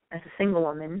year as a single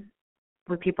woman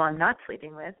with people I'm not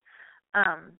sleeping with.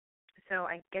 So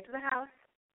I get to the house,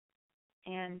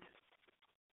 and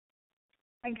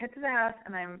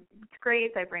it's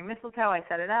great. I bring mistletoe. I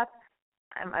set it up.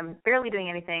 I'm barely doing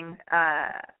anything.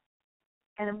 And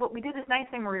then we did this nice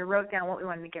thing where we wrote down what we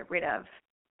wanted to get rid of.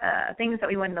 Things that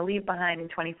we wanted to leave behind in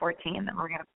 2014 that we're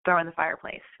going to throw in the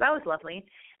fireplace. So that was lovely.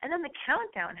 And then the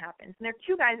countdown happens, and there are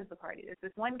two guys at the party. There's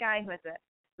this one guy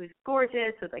who's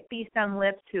gorgeous, with like beast-down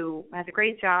lips, who has a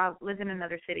great job, lives in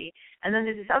another city. And then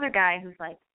there's this other guy who's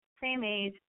like same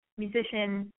age,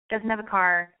 musician, doesn't have a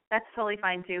car. That's totally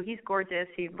fine too. He's gorgeous.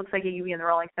 He looks like he could be in the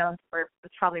Rolling Stones, or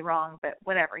it's probably wrong, but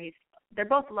whatever. They're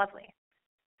both lovely.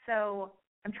 So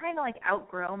I'm trying to like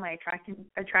outgrow my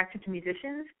attraction to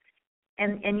musicians.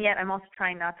 And yet I'm also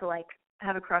trying not to like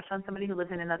have a crush on somebody who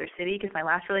lives in another city, because my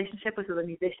last relationship was with a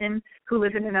musician who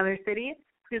lives in another city,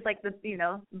 who's like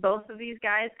both of these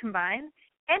guys combined.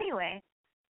 Anyway,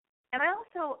 and I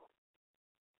also,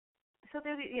 so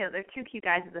there are two cute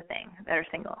guys at the thing that are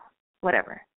single,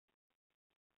 whatever.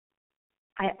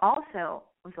 I also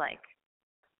was like,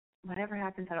 whatever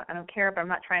happens, I don't care, but I'm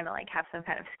not trying to like have some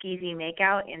kind of skeezy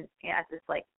makeout at this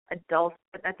like adult,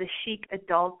 at the chic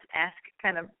adult-esque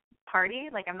kind of party.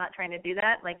 Like, I'm not trying to do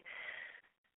that. Like,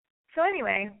 so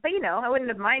anyway, but I wouldn't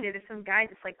have minded if some guy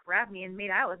just like grabbed me and made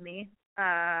out with me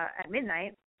at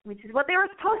midnight, which is what they were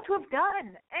supposed to have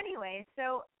done. Anyway,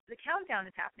 so the countdown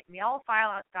is happening. We all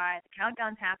file outside. The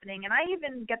countdown's happening, and I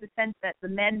even get the sense that the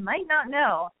men might not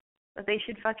know that they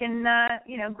should fucking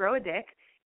grow a dick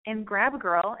and grab a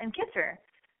girl and kiss her.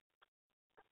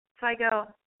 So I go,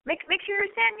 Make sure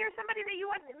you're standing near somebody that you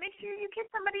want. Make sure you kiss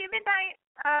somebody at midnight.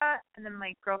 And then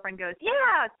my girlfriend goes,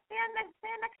 yeah, stand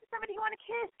next to somebody you want to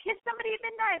kiss. Kiss somebody at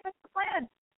midnight. That's the plan.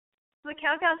 So the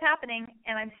countdown's happening,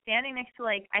 and I'm standing next to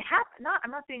I'm not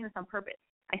doing this on purpose.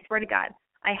 I swear to God.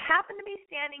 I happen to be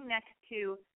standing next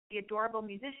to the adorable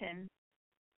musician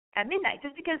at midnight,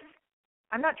 just because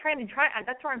I'm not trying to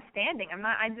that's where I'm standing.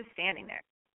 I'm just standing there.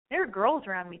 There were girls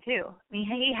around me too. I mean,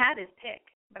 he had his pick,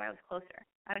 but I was closer.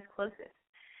 I was closest.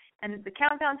 And the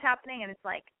countdown's happening, and it's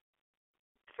like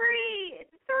 3,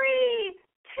 2,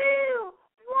 1.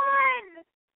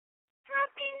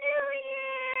 Happy New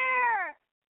Year!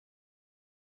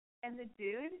 And the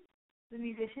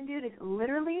musician dude, is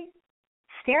literally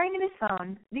staring at his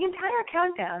phone the entire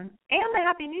countdown and the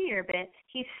Happy New Year bit.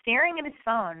 He's staring at his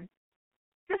phone,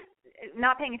 just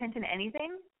not paying attention to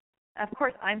anything. Of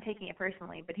course, I'm taking it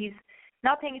personally, but he's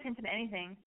not paying attention to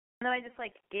anything. And then I just,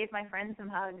 gave my friend some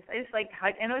hugs. I just,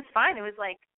 hugged, and it was fine. It was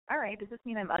like, all right, does this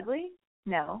mean I'm ugly?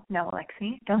 No,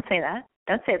 Alexi, don't say that.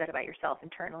 Don't say that about yourself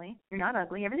internally. You're not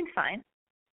ugly. Everything's fine.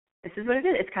 This is what it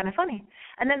is. It's kind of funny.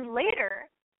 And then later,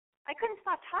 I couldn't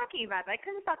stop talking about it.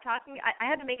 I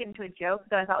had to make it into a joke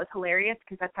that I thought was hilarious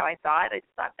because that's how I saw it. I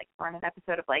just thought, for an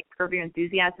episode of, Curb Your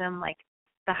Enthusiasm,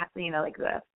 the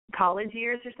college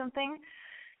years or something.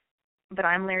 But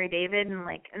I'm Larry David, and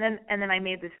then I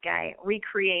made this guy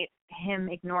recreate him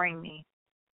ignoring me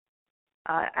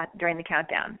during the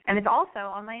countdown. And it's also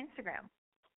on my Instagram.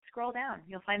 Scroll down.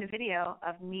 You'll find a video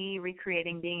of me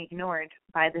recreating being ignored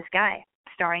by this guy,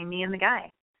 starring me and the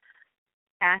guy,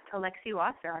 at Alexi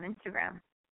Wasser on Instagram.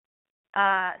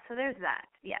 So there's that.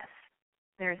 Yes.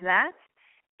 There's that.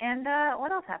 And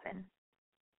what else happened?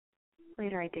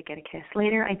 Later I did get a kiss. But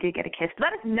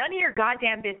that is none of your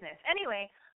goddamn business.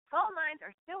 Anyway, phone lines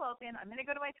are still open. I'm going to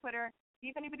go to my Twitter, see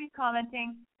if anybody's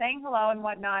commenting, saying hello and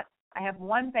whatnot. I have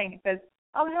one thing. It says,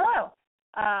 oh, hello.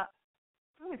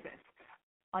 Who is this?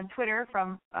 On Twitter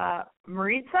from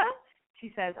Maritza.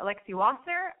 She says, Alexi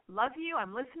Wasser, love you.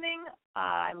 I'm listening.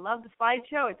 I love the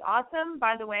slideshow. It's awesome,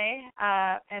 by the way.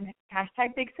 And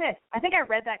hashtag Big Sis. I think I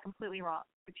read that completely wrong,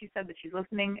 but she said that she's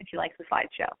listening and she likes the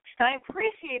slideshow. And I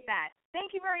appreciate that.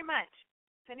 Thank you very much.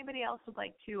 If anybody else would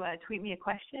like to tweet me a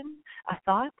question, a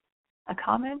thought, a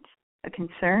comment, a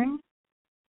concern,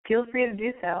 feel free to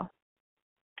do so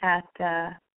at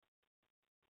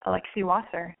Alexi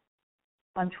Wasser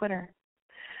on Twitter.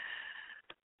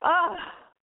 I'm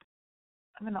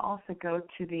going to also go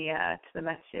to the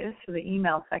messages, to the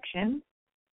email section.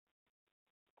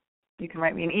 You can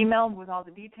write me an email with all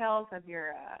the details of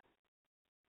your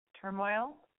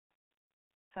turmoil.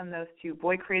 Send those to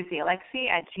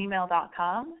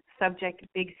boycrazyalexi@gmail.com. Subject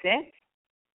Big Sis.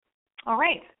 All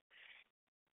right.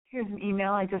 Here's an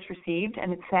email I just received,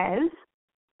 and it says,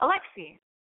 Alexi,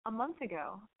 a month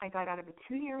ago, I got out of a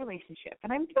 2-year relationship,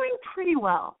 and I'm doing pretty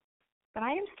well. But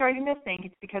I am starting to think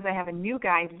it's because I have a new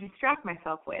guy to distract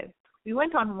myself with. We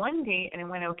went on one date, and it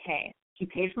went okay. He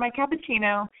paid for my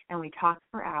cappuccino, and we talked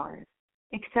for hours.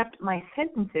 Except my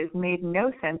sentences made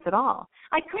no sense at all.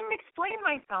 I couldn't explain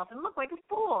myself and looked like a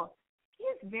fool. He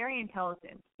is very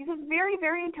intelligent. He's a very,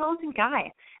 very intelligent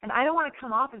guy, and I don't want to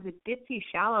come off as a ditzy,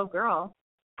 shallow girl.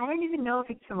 I don't even know if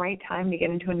it's the right time to get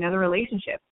into another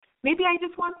relationship. Maybe I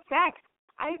just want sex.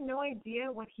 I have no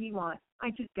idea what he wants.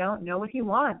 I just don't know what he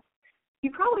wants. He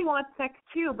probably wants sex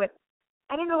too, but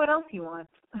I don't know what else he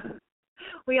wants.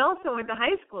 We also went to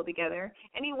high school together,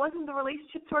 and he wasn't the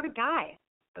relationship sort of guy.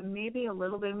 But maybe a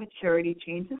little bit of maturity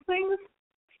changes things.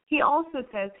 He also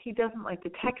says he doesn't like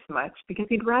to text much because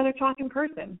he'd rather talk in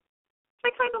person. I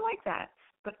kind of like that.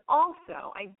 But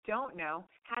also, I don't know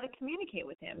how to communicate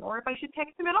with him or if I should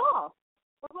text him at all.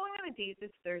 We're going on a date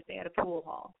this Thursday at a pool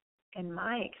hall, and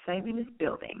my excitement is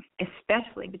building,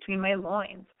 especially between my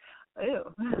loins.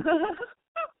 Ooh.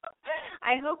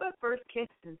 I hope a first kiss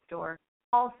is in store.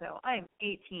 Also, I am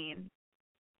 18,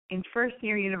 in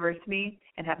first-year university,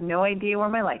 and have no idea where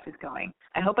my life is going.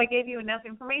 I hope I gave you enough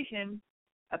information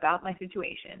about my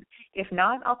situation. If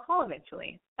not, I'll call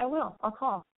eventually. I will. I'll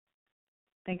call.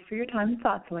 Thanks for your time and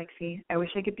thoughts, Alexi. I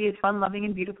wish I could be as fun-loving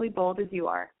and beautifully bold as you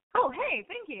are. Oh, hey,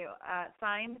 thank you.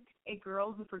 Signed, a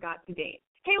girl who forgot to date.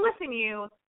 Hey, listen, you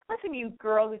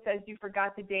girl who says you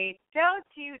forgot to date. Don't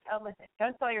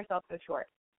sell yourself so short.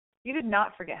 You did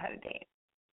not forget how to date.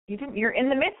 You're in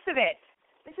the midst of it.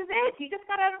 This is it. You just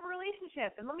got out of a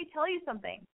relationship. And let me tell you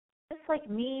something. Just like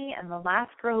me and the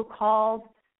last girl who called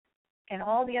and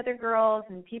all the other girls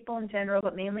and people in general,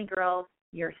 but mainly girls,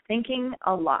 you're thinking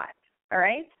a lot, all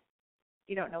right?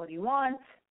 You don't know what he wants.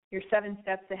 You're 7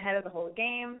 steps ahead of the whole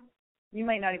game. You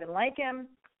might not even like him.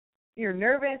 You're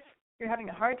nervous. You're having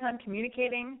a hard time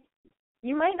communicating.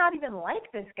 You might not even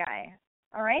like this guy,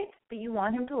 all right? But you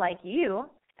want him to like you,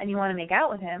 and you want to make out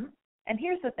with him. And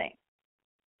here's the thing.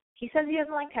 He says he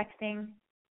doesn't like texting.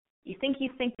 You think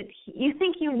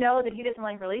you know that he doesn't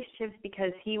like relationships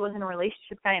because he wasn't a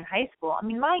relationship guy in high school. I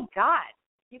mean, my God,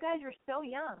 you guys are so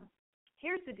young.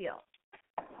 Here's the deal.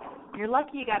 You're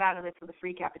lucky you got out of this with a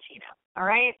free cappuccino, all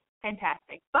right?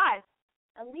 Fantastic. But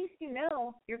At least you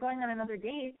know you're going on another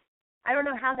date. I don't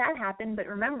know how that happened, but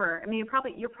remember, I mean,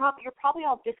 you're probably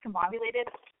all discombobulated,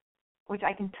 which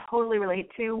I can totally relate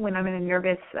to when I'm in a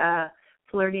nervous,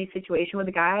 flirty situation with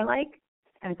a guy I like,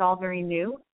 and it's all very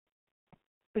new.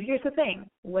 But here's the thing: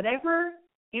 whatever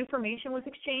information was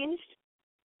exchanged,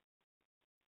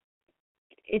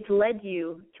 it's led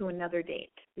you to another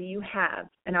date. So you have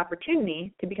an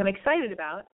opportunity to become excited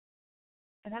about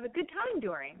and have a good time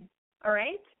during. All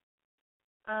right?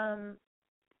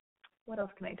 What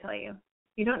else can I tell you?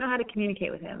 You don't know how to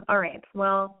communicate with him. All right.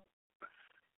 Well,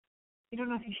 you don't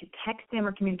know if you should text him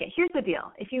or communicate. Here's the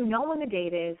deal. If you know when the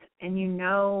date is and you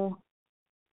know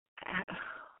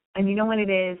when it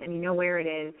is and you know where it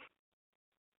is,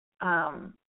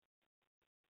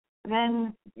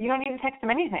 then you don't need to text him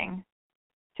anything.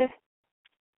 Just,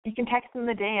 you can text him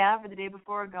the day of or the day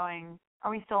before going,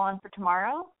 are we still on for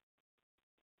tomorrow?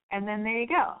 And then there you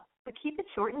go. But keep it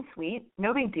short and sweet.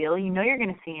 No big deal. You know you're going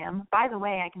to see him. By the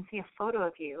way, I can see a photo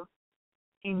of you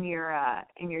in your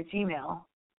Gmail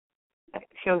that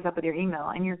shows up with your email,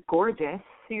 and you're gorgeous.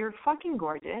 So you're fucking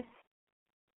gorgeous.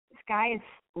 This guy is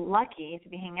lucky to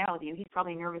be hanging out with you. He's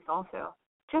probably nervous also.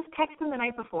 Just text him the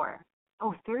night before.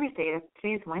 Oh, Thursday.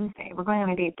 Today's Wednesday. We're going on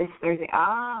a date this Thursday.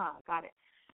 Ah, got it.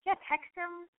 Yeah, text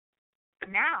him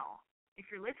now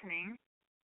if you're listening,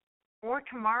 or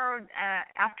tomorrow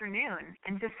afternoon,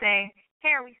 and just say, hey,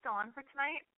 are we still on for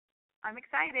tonight? I'm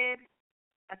excited.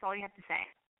 That's all you have to say.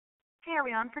 Hey, are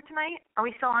we on for tonight? Are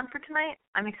we still on for tonight?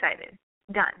 I'm excited.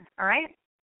 Done. All right?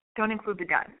 Don't include the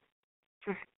done.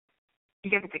 Just, you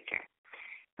get the picture.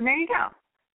 And there you go.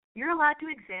 You're allowed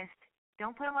to exist.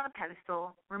 Don't put him on a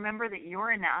pedestal. Remember that you're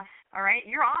enough. All right?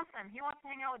 You're awesome. He wants to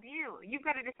hang out with you. You've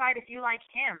got to decide if you like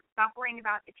him. Stop worrying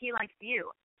about if he likes you.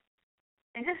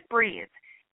 And just breathe.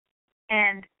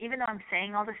 And even though I'm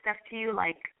saying all this stuff to you,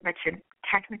 like, that should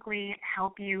technically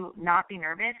help you not be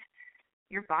nervous,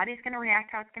 your body's going to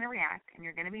react how it's going to react, and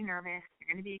you're going to be nervous,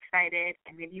 you're going to be excited,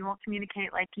 and maybe you won't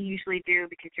communicate like you usually do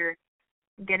because you're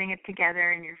getting it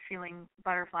together and you're feeling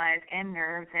butterflies and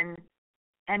nerves and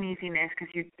uneasiness because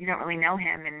you don't really know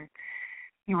him and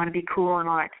you want to be cool and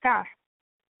all that stuff.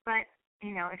 But,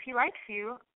 you know, if he likes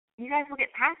you, you guys will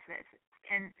get past this,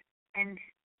 and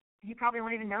he probably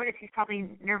won't even notice. He's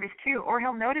probably nervous too. Or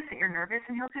he'll notice that you're nervous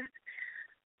and he'll just,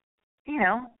 you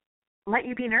know, let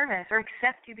you be nervous or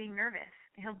accept you being nervous.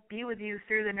 He'll be with you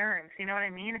through the nerves. You know what I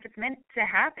mean? If it's meant to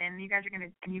happen, you guys are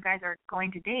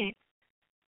going to date,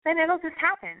 then it'll just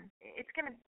happen. It's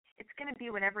gonna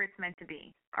be whatever it's meant to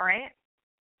be. All right?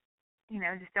 You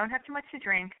know, just don't have too much to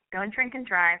drink. Don't drink and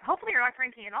drive. Hopefully you're not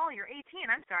drinking at all. You're 18.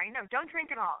 I'm sorry. No, don't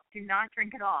drink at all. Do not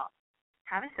drink at all.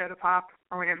 Have a soda pop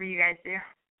or whatever you guys do.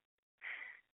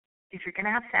 If you're going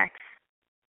to have sex,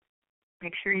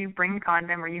 make sure you bring a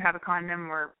condom or you have a condom,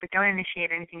 but don't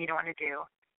initiate anything you don't want to do.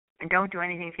 And don't do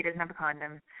anything if he doesn't have a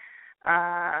condom.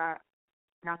 Not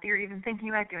that you're even thinking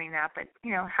about doing that, but,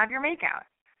 you know, have your make out.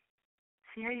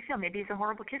 See how you feel. Maybe he's a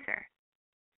horrible kisser.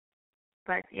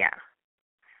 But, yeah.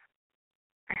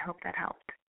 I hope that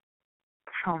helped.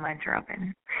 Phone lines are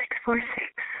open.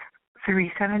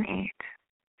 646-378-0649.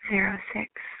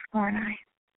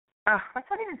 Oh, that's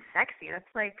not even sexy.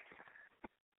 That's like...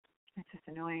 It's just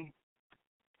annoying.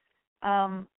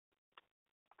 Going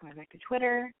back to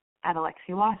Twitter,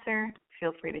 @Alexi Wasser.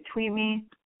 Feel free to tweet me.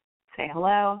 Say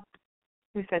hello.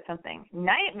 Who said something?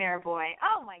 Nightmare Boy.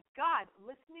 Oh, my God.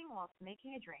 Listening whilst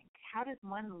making a drink. How does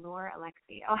one lure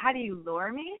Alexi? Oh, how do you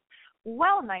lure me?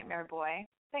 Well, Nightmare Boy,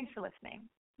 thanks for listening.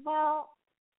 Well,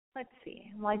 let's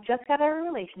see. Well, I just got out of a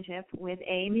relationship with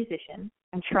a musician.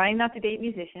 I'm trying not to date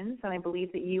musicians, and I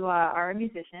believe that you are a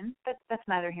musician, but that's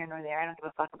neither here nor there. I don't give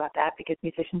a fuck about that because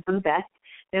musicians are the best.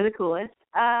 They're the coolest.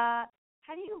 How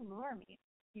do you lure me?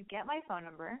 You get my phone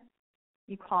number.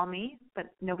 You call me,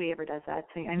 but nobody ever does that,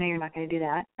 so I know you're not going to do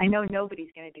that. I know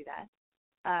nobody's going to do that.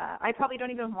 I probably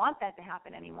don't even want that to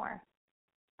happen anymore.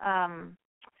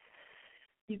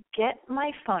 You get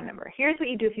my phone number. Here's what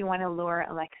you do if you want to lure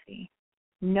Alexi.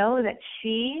 Know that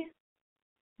she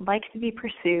likes to be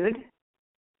pursued.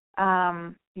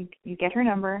 You get her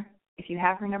number. If you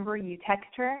have her number, you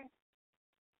text her.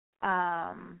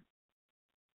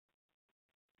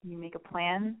 You make a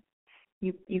plan.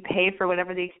 You pay for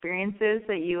whatever the experience is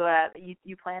that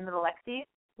you plan with Alexi,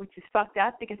 which is fucked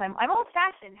up because I'm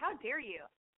old-fashioned. How dare you?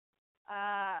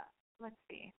 Let's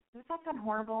see. Does that sound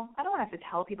horrible? I don't want to have to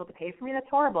tell people to pay for me. That's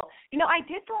horrible. You know, I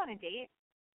did go on a date.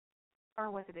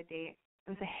 Or was it a date?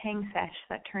 It was a hang sesh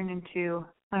that turned into,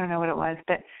 I don't know what it was,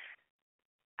 but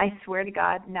I swear to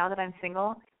God, now that I'm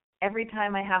single, every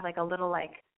time I have like a little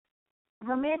like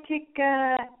romantic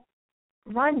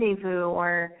rendezvous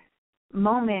or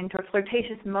moment or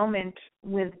flirtatious moment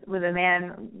with a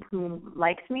man who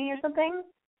likes me or something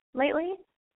lately,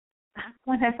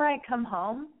 whenever I come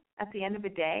home at the end of a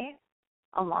day,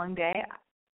 a long day,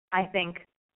 I think,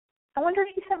 I wonder if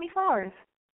he sent me flowers,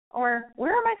 or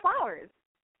where are my flowers?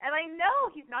 And I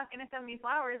know he's not going to send me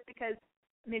flowers because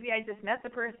maybe I just met the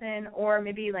person, or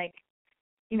maybe like,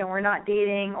 you know, we're not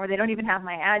dating, or they don't even have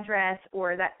my address,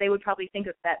 or that they would probably think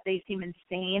that they seem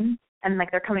insane and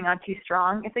like they're coming on too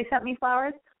strong if they sent me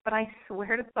flowers. But I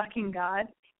swear to fucking God,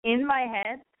 in my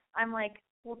head, I'm like,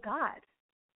 well, God,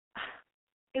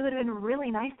 it would have been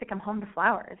really nice to come home to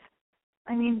flowers.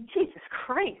 I mean, Jesus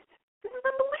Christ, this is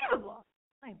unbelievable.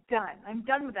 I'm done. I'm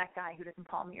done with that guy who doesn't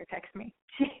call me or text me.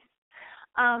 Jeez.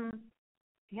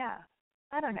 Yeah,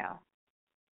 I don't know.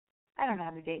 I don't know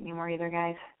how to date anymore either,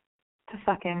 guys. To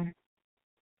fucking,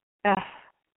 oh,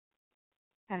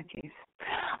 jeez.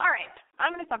 All right,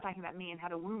 I'm going to stop talking about me and how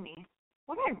to woo me.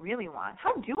 What do I really want?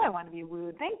 How do I want to be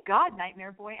wooed? Thank God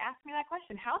Nightmare Boy asked me that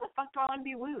question. How the fuck do I want to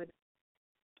be wooed?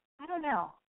 I don't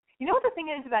know. You know what the thing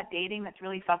is about dating that's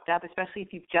really fucked up, especially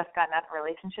if you've just gotten out of a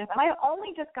relationship? And I've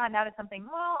only just gotten out of something,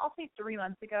 well, I'll say 3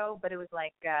 months ago, but it was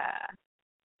like,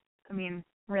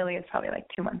 really it's probably like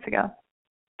 2 months ago.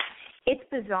 It's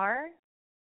bizarre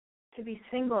to be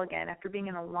single again after being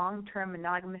in a long-term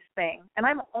monogamous thing. And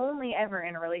I'm only ever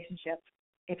in a relationship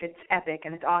if it's epic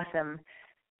and it's awesome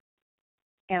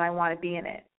and I want to be in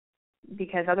it.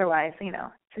 Because otherwise, when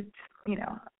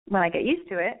I get used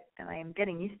to it, and I am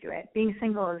getting used to it, being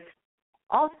single is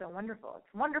also wonderful.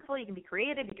 It's wonderful. You can be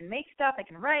creative. You can make stuff. I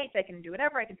can write. I can do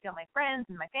whatever. I can see all my friends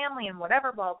and my family and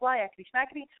whatever, blah, blah, yakety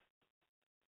schmackety.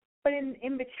 But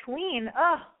in between,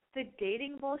 the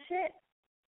dating bullshit,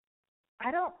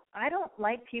 I don't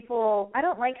like people. I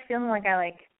don't like feeling like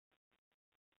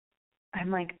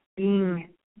I'm like being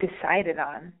decided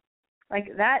on. Like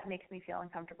that makes me feel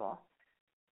uncomfortable.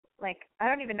 Like I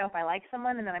don't even know if I like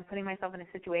someone, and then I'm putting myself in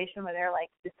a situation where they're like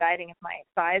deciding if my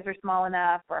thighs are small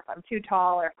enough, or if I'm too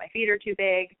tall, or if my feet are too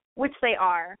big, which they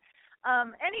are.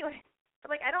 Anyway,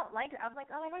 but like I don't like it. I was like,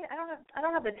 I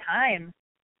don't have the time.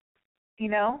 You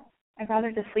know, I'd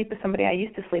rather just sleep with somebody I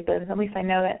used to sleep with. At least I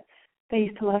know that they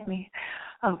used to love me.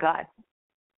 Oh, God.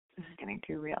 This is getting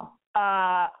too real.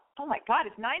 Oh, my God.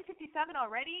 It's 9:57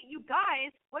 already? You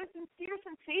guys, what a sincere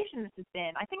sensation this has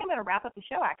been. I think I'm going to wrap up the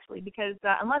show, actually, because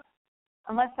unless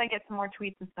I get some more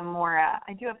tweets and some more,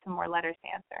 I do have some more letters to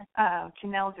answer.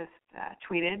 Janelle just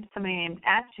tweeted. Somebody named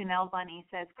 @JanelleBunny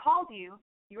says, called you.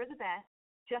 You were the best.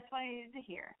 Just what I needed to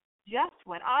hear. Just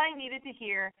what I needed to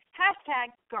hear.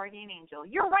 #Guardian Angel.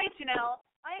 You're right, Janelle.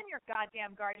 I am your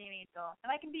goddamn guardian angel.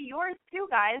 And I can be yours too,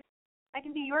 guys. I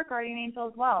can be your guardian angel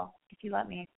as well, if you let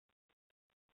me.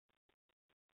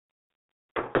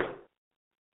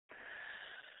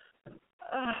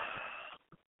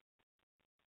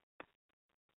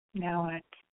 Now what?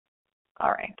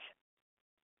 All right.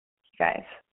 Guys,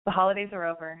 the holidays are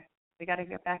over. We got to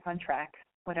get back on track,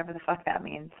 whatever the fuck that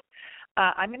means.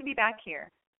 I'm going to be back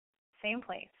here. Same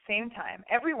place, same time,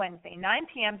 every Wednesday, 9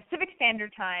 p.m. Pacific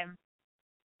Standard Time.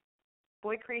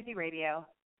 Boy Crazy Radio.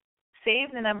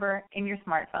 Save the number in your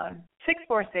smartphone,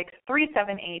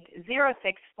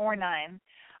 646-378-0649.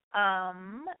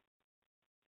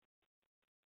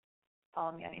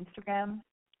 Follow me on Instagram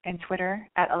and Twitter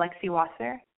 @Alexi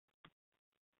Wasser.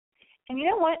 And you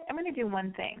know what? I'm going to do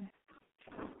one thing.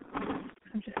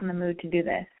 I'm just in the mood to do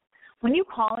this. When you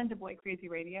call into Boy Crazy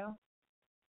Radio,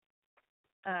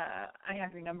 I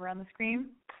have your number on the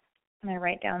screen, and I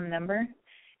write down the number.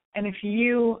 And if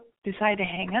you decide to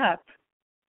hang up,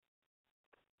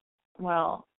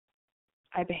 well,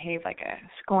 I behave like a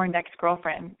scorned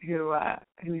ex-girlfriend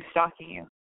who's stalking you,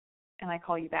 and I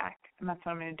call you back. And that's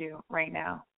what I'm going to do right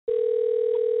now.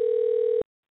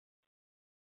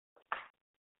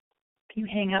 If you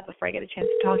hang up before I get a chance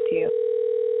to talk to you,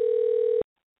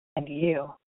 and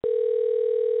you.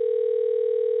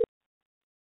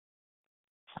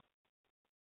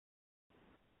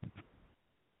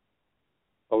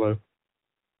 Hello.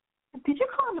 Did you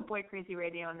call into Boy Crazy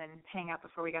Radio and then hang up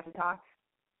before we got to talk?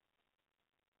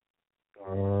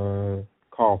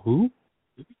 Call who?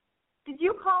 Did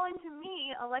you call into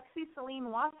me, Alexi Celine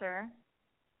Wasser,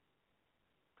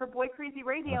 for Boy Crazy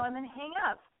Radio and then hang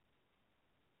up?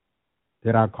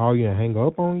 Did I call you and hang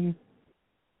up on you?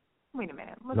 Wait a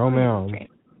minute. No, ma'am.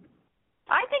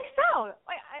 I think so.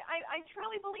 I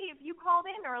truly believe you called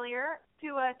in earlier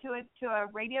to a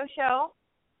radio show,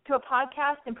 to a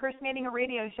podcast impersonating a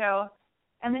radio show,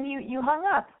 and then you hung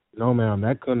up. No, ma'am.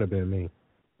 That couldn't have been me.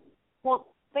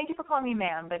 Well, thank you for calling me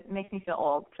ma'am, but it makes me feel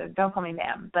old, so don't call me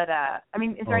ma'am. But I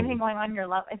mean, is there anything going on in your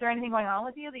love? Is there anything going on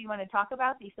with you that you want to talk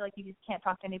about that you feel like you just can't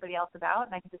talk to anybody else about,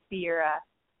 and I can just be your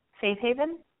safe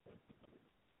haven?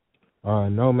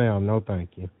 No, ma'am. No,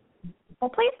 thank you. Well,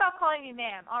 please stop calling me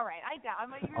ma'am. All right, I doubt.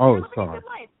 You're living a good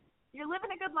life. You're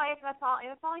living a good life. That's all.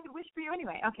 That's all I could wish for you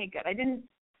anyway. Okay, good.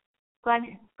 Glad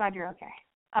you're okay.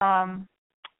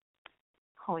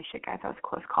 Holy shit, guys, that was a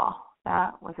close call.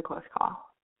 That was a close call.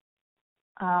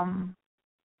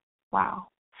 Wow.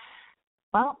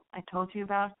 Well, I told you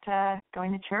about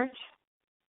going to church.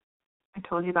 I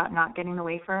told you about not getting the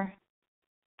wafer,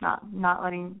 getting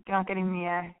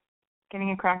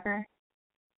a cracker.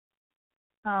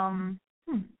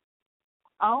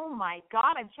 Oh my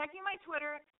God, I'm checking my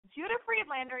Twitter. Judah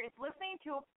Friedlander is listening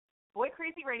to Boy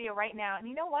Crazy Radio right now, and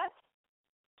you know what?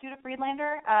 Judah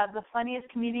Friedlander, the funniest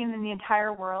comedian in the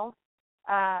entire world,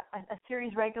 a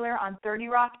series regular on 30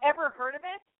 Rock. Ever heard of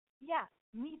it? Yeah,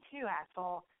 me too,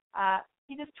 asshole.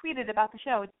 He just tweeted about the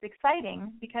show. It's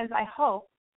exciting because I hope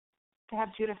to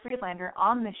have Judah Friedlander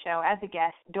on the show as a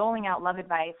guest, doling out love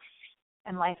advice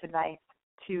and life advice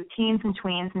to teens and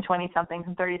tweens and 20-somethings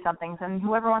and 30-somethings and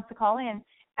whoever wants to call in.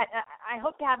 I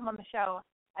hope to have him on the show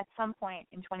at some point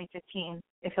in 2015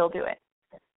 if he'll do it.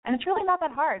 And it's really not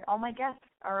that hard. All my guests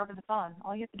are over the phone.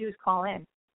 All you have to do is call in.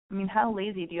 I mean, how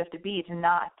lazy do you have to be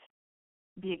not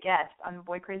be a guest on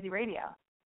Boy Crazy Radio?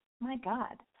 My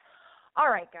God. All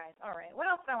right, guys. All right. What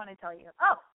else do I want to tell you?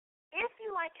 Oh, if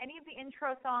you like any of the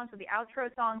intro songs or the outro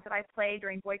songs that I play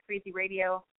during Boy Crazy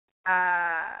Radio,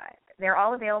 they're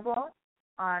all available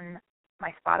on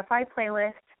my Spotify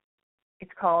playlist.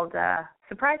 It's called,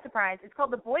 surprise, surprise, it's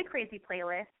called the Boy Crazy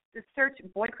Playlist. Just search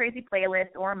Boy Crazy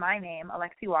Playlist or my name,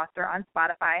 Alexi Wasser, on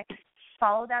Spotify.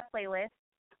 Follow that playlist.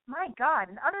 My God.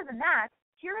 And other than that,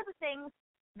 here are the things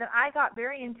that I got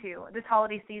very into this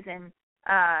holiday season.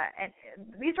 And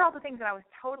these are all the things that I was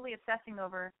totally obsessing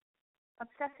over.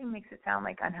 Obsessing makes it sound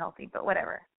like unhealthy, but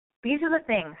whatever. These are the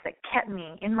things that kept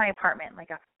me in my apartment like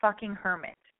a fucking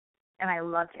hermit. And I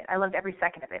loved it. I loved every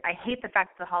second of it. I hate the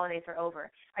fact that the holidays are over.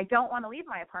 I don't want to leave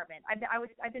my apartment.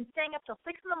 I've been staying up till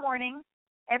 6 a.m.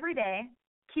 every day,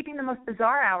 keeping the most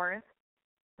bizarre hours,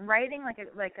 writing like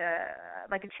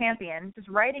a champion, just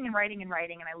writing and writing and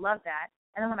writing, and I love that.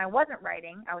 And then when I wasn't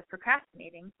writing, I was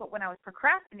procrastinating. But when I was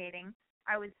procrastinating,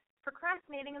 I was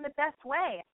procrastinating in the best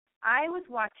way. I was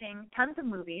watching tons of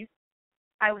movies.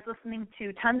 I was listening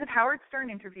to tons of Howard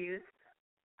Stern interviews.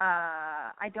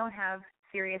 I don't have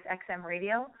Sirius XM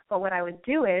radio, but what I would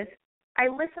do is I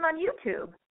listen on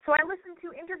YouTube. So I listen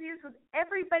to interviews with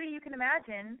everybody you can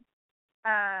imagine.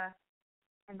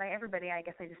 And by everybody, I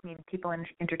guess I just mean people in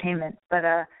entertainment. But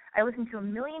I listened to a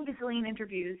million gazillion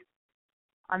interviews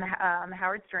on the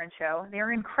Howard Stern show.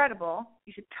 They're incredible.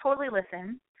 You should totally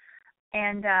listen.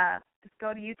 And just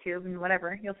go to YouTube and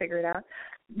whatever, you'll figure it out.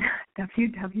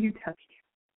 www.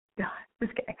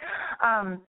 Just kidding.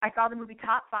 I saw the movie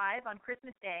Top 5 on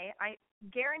Christmas Day. I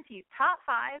guarantee you, Top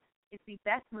 5 is the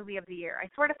best movie of the year. I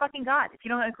swear to fucking God. If you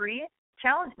don't agree,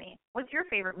 challenge me. What's your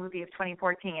favorite movie of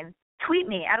 2014? Tweet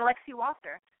me at Alexi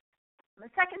Wasser. The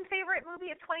second favorite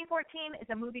movie of 2014 is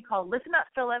a movie called Listen Up,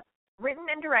 Philip, written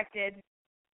and directed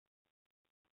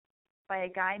by a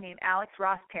guy named Alex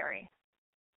Ross Perry.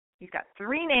 He's got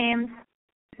 3 names.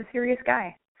 He's a serious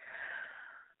guy.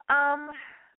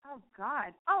 Oh,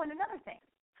 God. Oh, and another thing.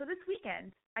 So this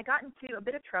weekend, I got into a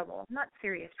bit of trouble. Not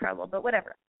serious trouble, but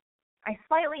whatever. I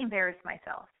slightly embarrassed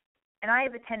myself. And I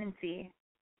have a tendency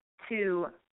to,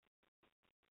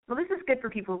 well, this is good for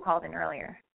people who called in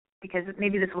earlier, because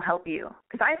maybe this will help you.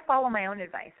 Because I follow my own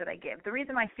advice that I give. The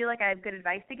reason I feel like I have good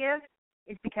advice to give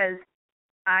is because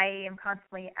I am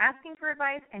constantly asking for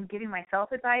advice and giving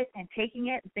myself advice and taking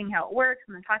it and seeing how it works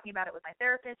and then talking about it with my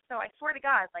therapist. So I swear to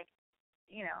God, like,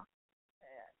 you know,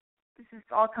 this is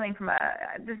all coming from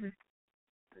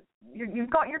you're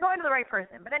going to the right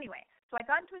person. But anyway, so I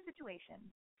got into a situation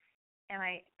and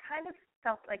I kind of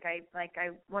felt like I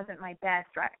wasn't my best,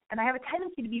 right? And I have a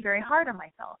tendency to be very hard on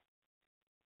myself.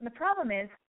 And the problem is,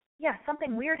 yeah,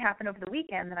 something weird happened over the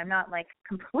weekend that I'm not like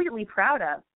completely proud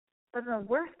of. But the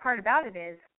worst part about it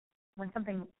is when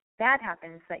something bad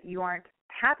happens that you aren't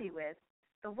happy with,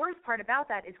 the worst part about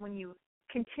that is when you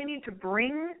continue to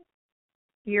bring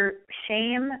your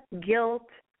shame, guilt,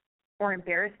 or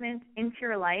embarrassment into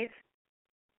your life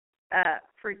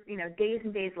for days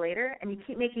and days later, and you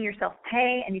keep making yourself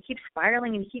pay, and you keep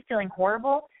spiraling, and you keep feeling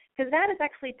horrible, because that is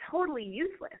actually totally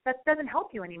useless. That doesn't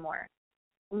help you anymore.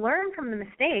 Learn from the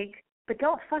mistake, but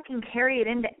don't fucking carry it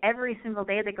into every single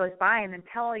day that goes by and then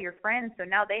tell all your friends so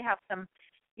now they have some,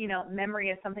 memory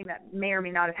of something that may or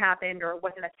may not have happened or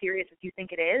wasn't as serious as you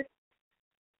think it is.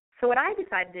 So what I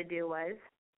decided to do was,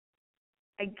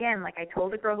 again, like I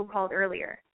told the girl who called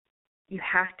earlier, you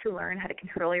have to learn how to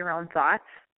control your own thoughts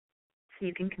so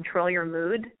you can control your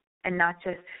mood and not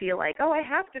just feel like, oh, I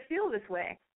have to feel this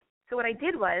way. So what I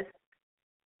did was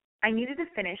I needed to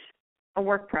finish a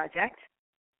work project.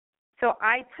 So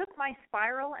I took my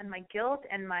spiral and my guilt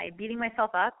and my beating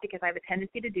myself up, because I have a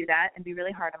tendency to do that and be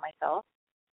really hard on myself.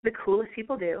 The coolest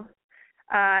people do.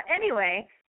 Anyway,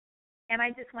 and I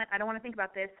just went, I don't want to think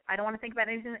about this. I don't want to think about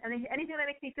anything that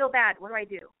makes me feel bad. What do I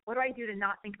do? What do I do to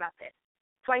not think about this?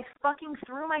 So I fucking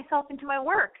threw myself into my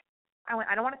work. I went,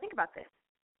 I don't want to think about this.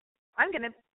 I'm going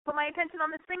to put my attention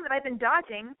on this thing that I've been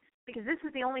dodging, because this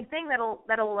is the only thing that'll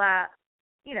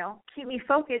keep me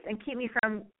focused and keep me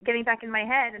from getting back in my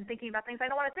head and thinking about things I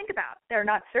don't want to think about. They're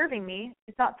not serving me.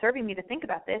 It's not serving me to think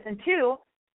about this. And two,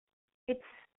 it's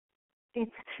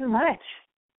too much.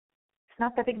 It's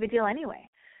not that big of a deal anyway.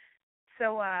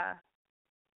 So,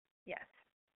 yes.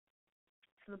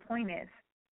 So the point is,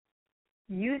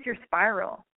 use your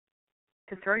spiral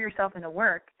to throw yourself into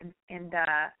work, and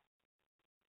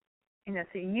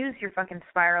so you use your fucking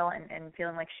spiral and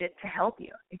feeling like shit to help you,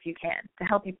 if you can, to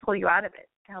help you pull you out of it,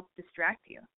 to help distract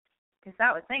you. Because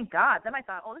that was, thank God. Then I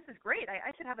thought, oh, this is great.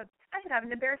 I should have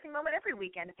an embarrassing moment every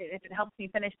weekend if it helps me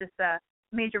finish this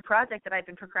major project that I've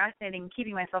been procrastinating and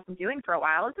keeping myself from doing for a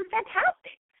while. This is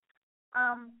fantastic.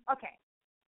 Okay.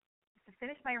 To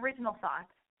finish my original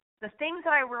thoughts, the things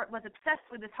that I was obsessed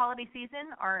with this holiday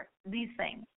season are these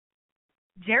things.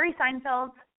 Jerry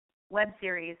Seinfeld's web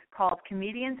series called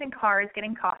Comedians in Cars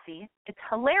Getting Coffee. It's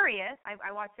hilarious.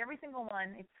 I watched every single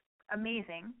one. It's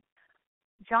amazing.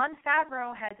 Jon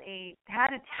Favreau had a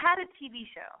TV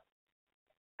show.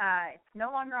 It's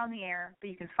no longer on the air, but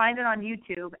you can find it on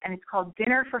YouTube, and it's called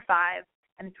Dinner for Five,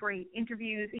 and it's where he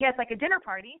has like a dinner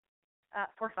party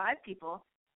for 5 people,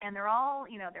 and they're all,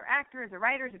 they're actors or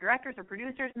writers or directors or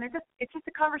producers, and it's just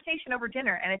a conversation over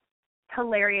dinner, and it's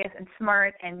hilarious and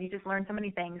smart, and you just learn so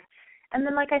many things. And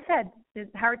then, like I said,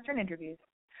 there's Howard Stern interviews.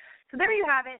 So there you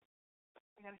have it.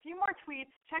 We got a few more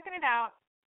tweets, checking it out.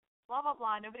 Blah blah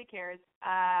blah. Nobody cares.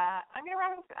 I'm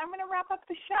gonna wrap up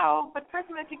the show, but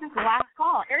first I'm gonna take this last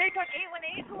call. Area code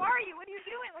 818. Who are you? What are you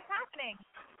doing? What's happening?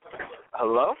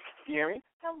 Hello. Can you hear me?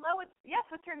 Hello. Yes.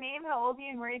 What's your name? How old are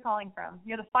you? And where are you calling from?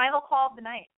 You're the final call of the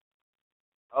night.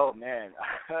 Oh man.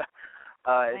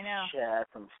 I know. It's Chad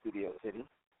from Studio City.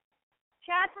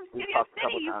 Chad from Studio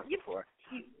City.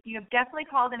 You have definitely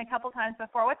called in a couple times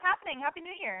before. What's happening? Happy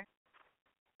New Year.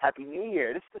 Happy New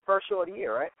Year. This is the first show of the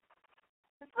year, right?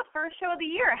 This is the first show of the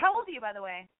year. How old are you, by the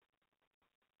way?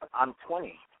 I'm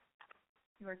 20.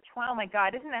 You are 20. Oh, my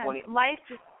God. Isn't that 20. life?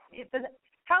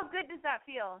 How good does that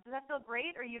feel? Does that feel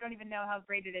great, or you don't even know how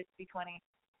great it is to be 20?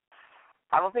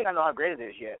 I don't think I know how great it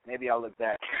is yet. Maybe I'll look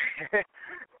back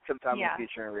sometime in the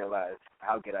future and realize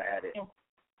how good I had it. Yeah.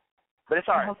 But it's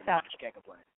all right. I hope so. You can't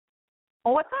complain.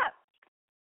 Well, what's up?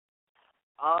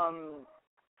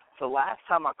 So last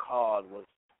time I called was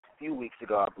a few weeks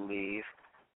ago, I believe.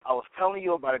 I was telling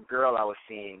you about a girl I was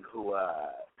seeing who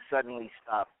suddenly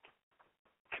stopped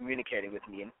communicating with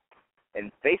me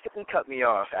and basically cut me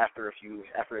off after a few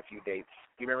dates.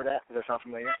 Do you remember that? Does that sound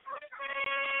familiar?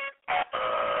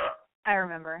 I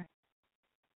remember.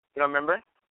 You don't remember?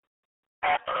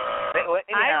 I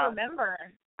remember.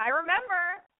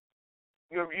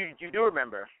 You do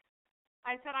remember.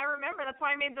 I said I remember. That's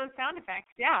why I made those sound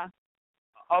effects. Yeah.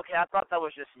 Okay, I thought that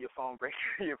was just your phone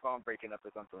breaking up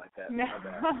or something like that. No.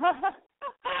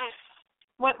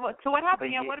 What? So what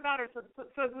happened? Yeah, what about her? So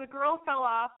the girl fell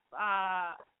off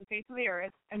the face of the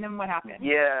earth, and then what happened?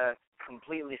 Yeah,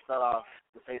 completely fell off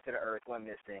the face of the earth, went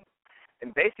missing.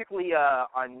 And basically,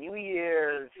 on New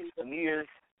Year's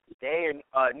Day,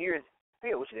 or New Year's, I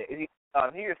forget which day.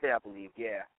 New Year's Day, I believe.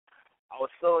 Yeah, I was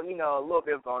still, a little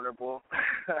bit vulnerable,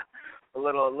 a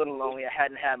little lonely. I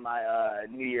hadn't had my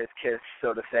New Year's kiss,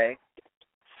 so to say.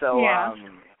 So yeah.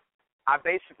 I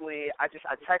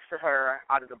texted her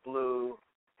out of the blue,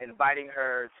 inviting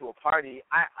her to a party.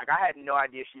 I had no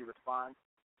idea she'd respond.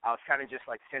 I was kind of just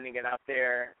like sending it out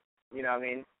there, you know what I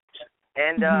mean?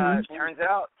 And turns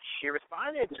out she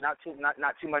responded not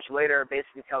too much later,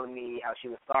 basically telling me how she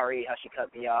was sorry, how she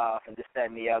cut me off, and this, that,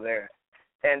 and the other,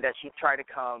 and that she'd try to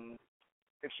come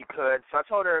if she could. So I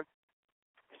told her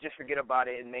to just forget about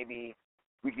it and maybe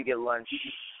we could get lunch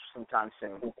sometime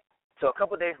soon. So a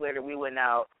couple of days later, we went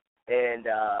out, and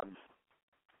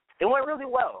it went really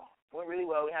well. We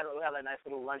had a nice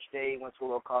little lunch date, went to a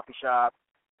little coffee shop,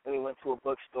 then we went to a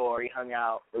bookstore, we hung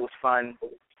out. It was fun.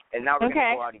 And now we're going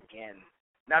to go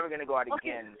out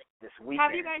again. This weekend.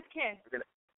 Have you guys kissed?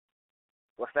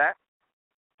 What's that?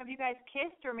 Have you guys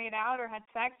kissed or made out or had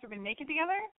sex or been naked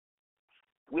together?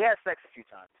 We had sex a few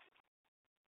times.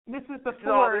 This was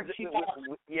before she.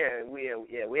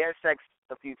 We had sex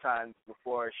a few times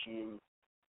before she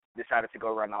decided to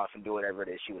go run off and do whatever it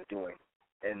is she was doing,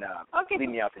 and leave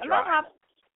me out to dry.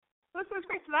 This was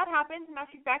great. So that happened. Now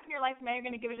she's back in your life. And now you're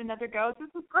going to give it another go. This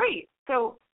is great.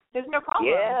 So there's no problem.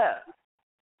 Yeah.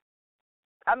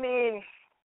 I mean,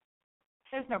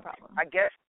 there's no problem. I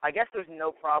guess there's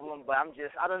no problem, but I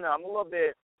don't know. I'm a little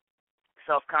bit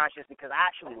self-conscious because I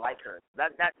actually like her.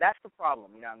 That's the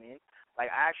problem. You know what I mean?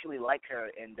 Like, I actually like her,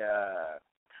 and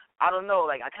I don't know.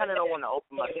 Like, I kind of don't want to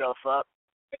open myself up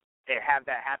and have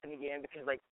that happen again because,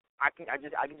 like, I can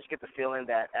just get the feeling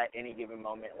that at any given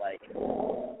moment, like,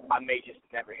 I may just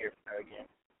never hear from her again.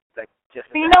 Like, just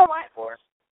as you know what? Before.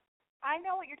 I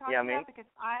know what you're talking about because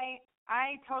I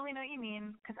totally know what you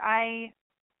mean because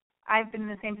I've been in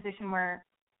the same position where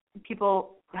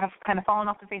people have kind of fallen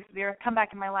off the face of the earth, come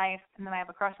back in my life, and then I have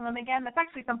a crush on them again. That's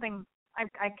actually something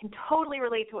I can totally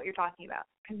relate to what you're talking about,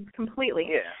 completely.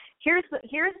 Yeah. Here's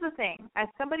the thing. As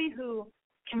somebody who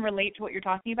can relate to what you're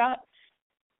talking about,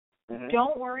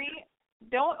 don't worry.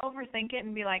 Don't overthink it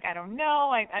and be like, I don't know.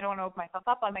 I don't want to open myself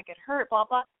up. I might get hurt, blah,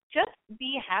 blah. Just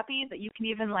be happy that you can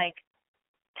even, like,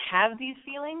 have these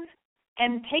feelings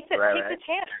and take the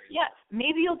chance. Yes,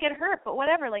 maybe you'll get hurt, but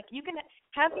whatever. Like, you can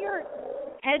have your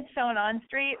head sewn on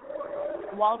straight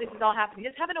while this is all happening.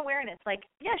 Just have an awareness. Like,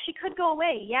 yeah, she could go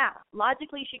away. Yeah,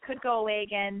 logically she could go away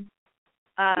again.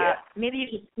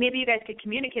 Maybe you guys could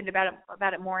communicate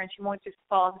about it more, and she won't just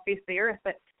fall off the face of the earth.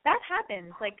 But that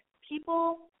happens. Like,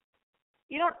 people,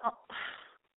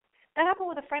 that happened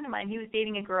with a friend of mine. He was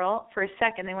dating a girl for a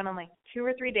second. They went on like 2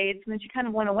 or 3 dates, and then she kind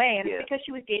of went away. And it's because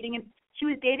she was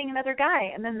dating another guy,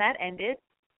 and then that ended.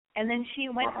 And then she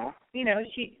went,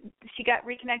 she got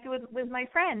reconnected with my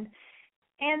friend.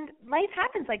 And life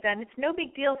happens like that, and it's no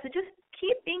big deal. So just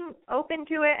keep being open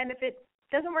to it. And if it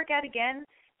doesn't work out again,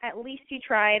 at least you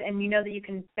tried, and you know that you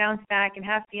can bounce back and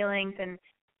have feelings. And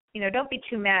don't be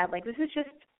too mad. Like, this is just,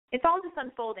 it's all just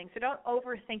unfolding. So don't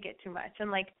overthink it too much.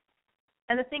 And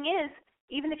the thing is,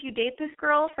 even if you date this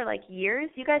girl for like years,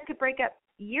 you guys could break up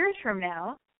years from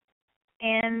now,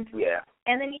 and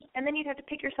then you'd have to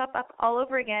pick yourself up all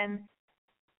over again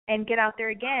and get out there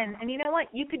again. And you know what?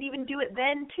 You could even do it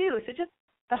then too. So just,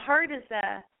 the heart is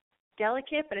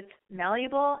delicate, but it's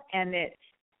malleable, and it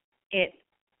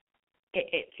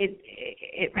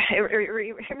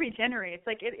regenerates.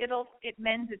 Like it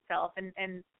mends itself,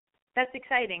 and that's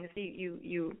exciting. So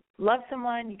you love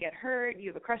someone, you get hurt, you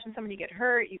have a crush on someone, you get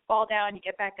hurt, you fall down, you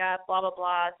get back up, blah, blah,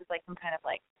 blah. It's like some kind of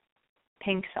like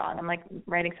Pink song. I'm like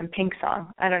writing some Pink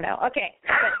song. I don't know. Okay,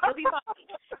 but it'll be fun.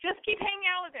 Just keep hanging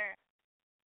out with her.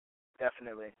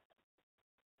 Definitely.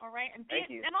 All right, and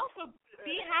Thank you. And also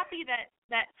be happy that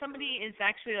somebody is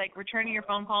actually like returning your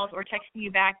phone calls or texting you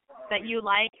back that you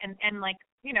like and like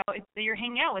that you're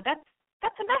hanging out with. That's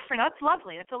enough for now. That's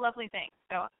lovely. That's a lovely thing.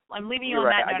 So I'm leaving you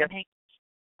on that note.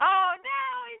 Oh no,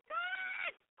 he's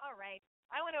gone. All right,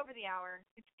 I went over the hour.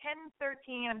 It's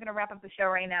 10:13. I'm gonna wrap up the show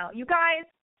right now. You guys,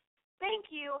 thank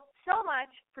you so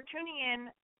much for tuning in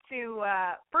to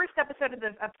first episode of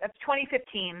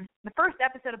 2015, the first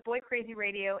episode of Boy Crazy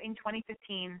Radio in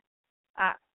 2015.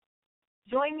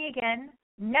 Join me again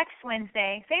next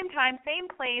Wednesday, same time, same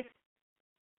place,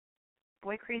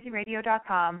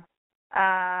 boycrazyradio.com.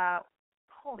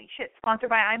 Holy shit, sponsored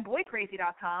by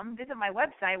I'mBoyCrazy.com. Visit my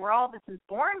website where all this is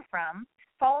born from.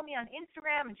 Follow me on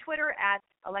Instagram and Twitter at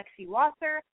Alexi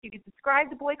Wasser. You can subscribe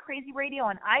to Boy Crazy Radio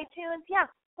on iTunes. Yeah,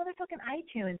 motherfucking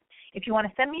iTunes. If you want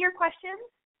to send me your questions,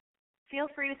 feel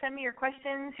free to send me your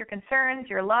questions, your concerns,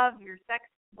 your love, your sex,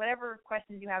 whatever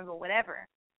questions you have, or whatever,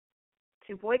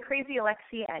 to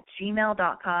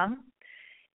boycrazyalexi@gmail.com.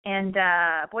 And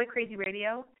Boy Crazy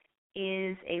Radio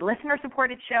is a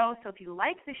listener-supported show, so if you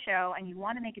like the show and you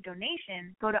want to make a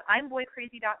donation, go to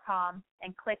I'mBoyCrazy.com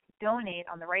and click Donate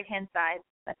on the right-hand side.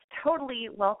 That's totally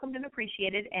welcomed and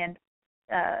appreciated and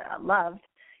loved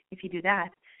if you do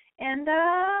that. And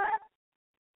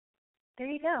there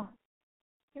you go.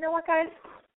 You know what, guys?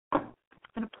 I'm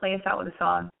going to play us out with a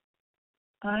song.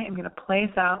 I am going to play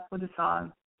us out with a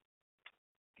song.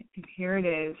 And here it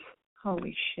is.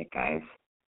 Holy shit, guys.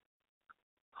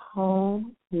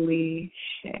 Holy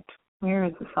shit. Where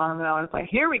is the song that I want to play?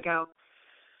 Here we go.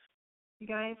 You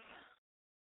guys,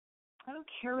 I don't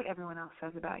care what everyone else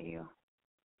says about you.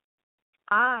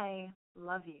 I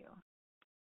love you.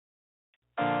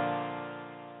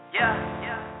 Yeah.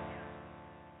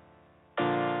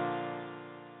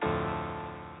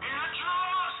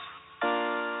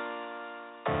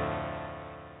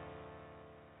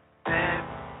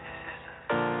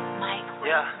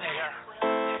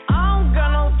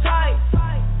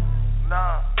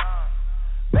 Nah.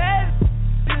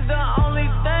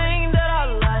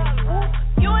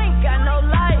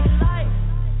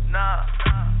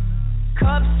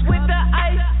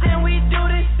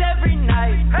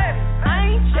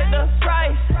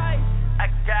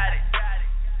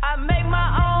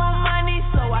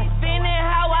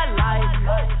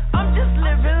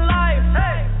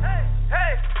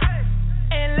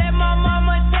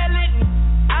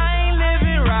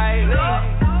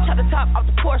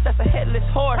 horse, that's a headless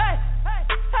horse. Hey, hey,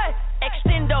 hey.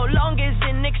 Extendo, long as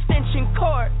an extension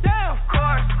cord. Damn,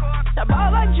 course. I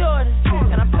ball like Jordan,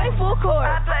 and I play full court.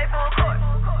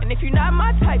 And if you're not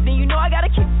my type, then you know I gotta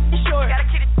keep it short.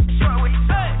 What you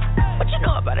say? What you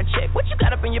know about a chick? What you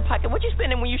got up in your pocket? What you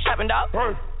spending when you shopping, dog?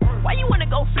 Hey. Why you wanna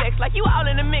go flex like you all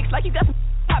in the mix, like you got some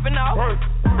popping off? Hey.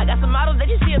 I got some models that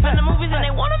you see us in the movies and they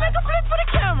wanna make a flick for the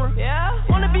camera. Yeah,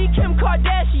 wanna be Kim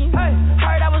Kardashian. Hey.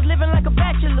 Heard I was living like a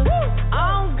bachelor.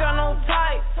 I don't got no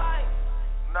type.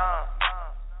 Nah.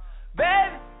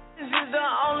 Baby, this is the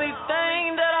only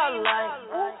thing that I like.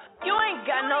 You ain't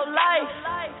got no life.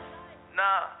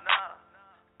 Nah.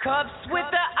 Cups with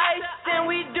the ice, and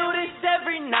we do this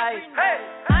every night. Hey,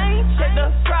 I ain't check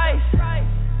the price.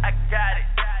 I got it.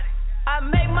 I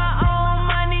make my own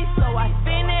money, so I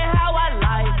spend it how I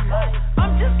like.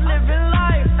 I'm just living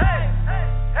life. Hey.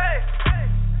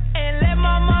 And let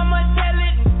my mama tell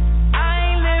it, I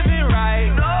ain't living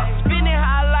right. Spend it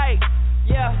how I like.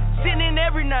 Yeah, sinning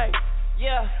every night.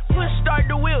 Yeah, push start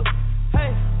the wheel.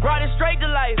 Hey, brought it straight to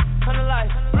life.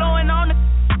 Blowing on the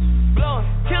blowing,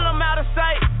 till I'm out of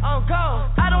sight. I'm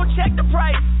gone. I don't check the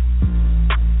price.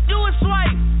 Do a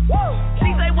swipe. Woo. She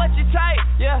say what you type.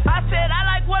 Yeah. I said I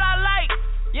like what I like.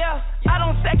 Yeah. I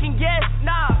don't second guess.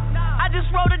 Nah. I just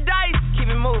roll the dice. Keep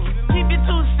it moving. Keep your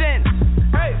 2 cents.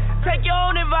 Hey. Take your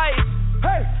own advice.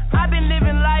 Hey. I've been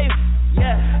living life.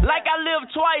 Yeah. Like I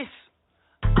lived twice.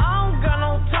 I don't got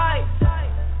no type.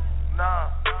 Nah.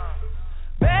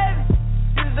 Baby,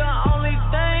 this is the only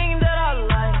thing that I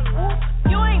like.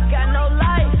 You ain't got no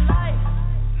life.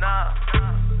 Nah.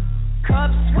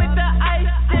 Cups with the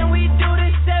ice, and we do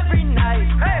this every night.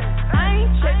 Hey. I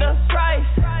ain't check the price.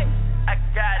 I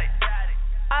got it.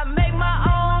 I make my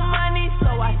own money,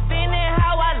 so I spend it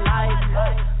how I like.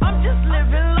 I'm just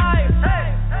living life.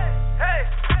 Hey.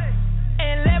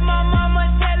 And let my mama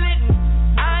tell it,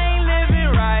 I ain't living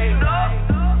right.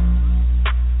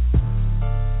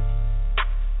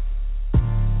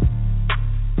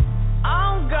 I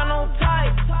don't got no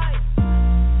type.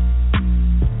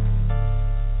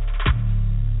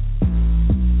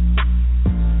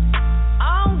 I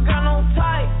don't got no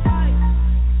type.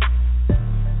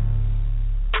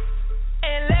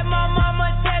 And let my mama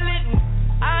tell it,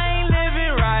 I ain't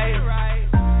living right.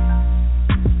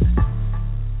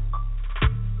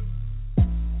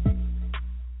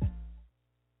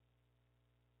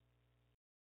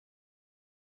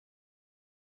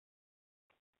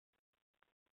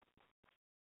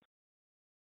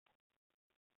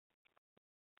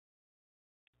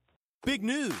 Big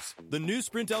news! The new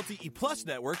Sprint LTE Plus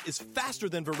network is faster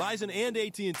than Verizon and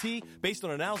AT&T based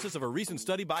on analysis of a recent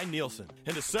study by Nielsen.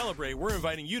 And to celebrate, we're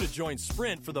inviting you to join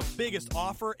Sprint for the biggest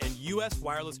offer in U.S.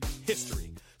 wireless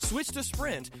history. Switch to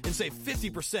Sprint and save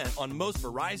 50% on most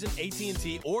Verizon,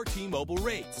 AT&T, or T-Mobile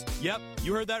rates. Yep,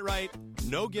 you heard that right.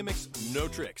 No gimmicks, no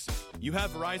tricks. You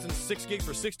have Verizon 6 gigs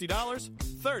for $60,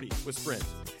 $30 with Sprint.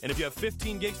 And if you have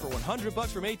 15 gigs for $100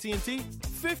 from AT&T,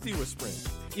 $50 with Sprint.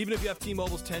 Even if you have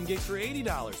T-Mobile's 10 gigs for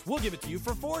 $80, we'll give it to you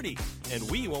for $40. And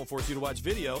we won't force you to watch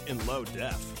video in low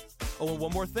def. Oh, and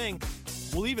one more thing.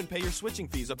 We'll even pay your switching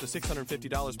fees up to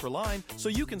 $650 per line so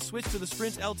you can switch to the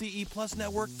Sprint LTE Plus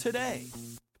network today.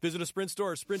 Visit a Sprint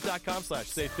store or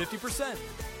sprint.com/save 50%.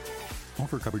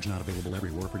 Offer coverage not available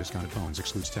everywhere for discounted phones.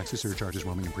 Excludes taxes, surcharges,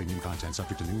 roaming, and premium content.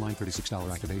 Subject to new line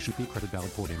 $36 activation fee. Credit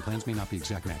valid 4 day. Plans may not be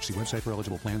exact match. See website for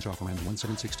eligible plans. Offer ends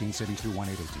 1/7/16. Savings through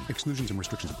 1/8/18. Exclusions and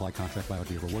restrictions apply. Contract valid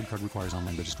via reward card requires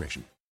online registration.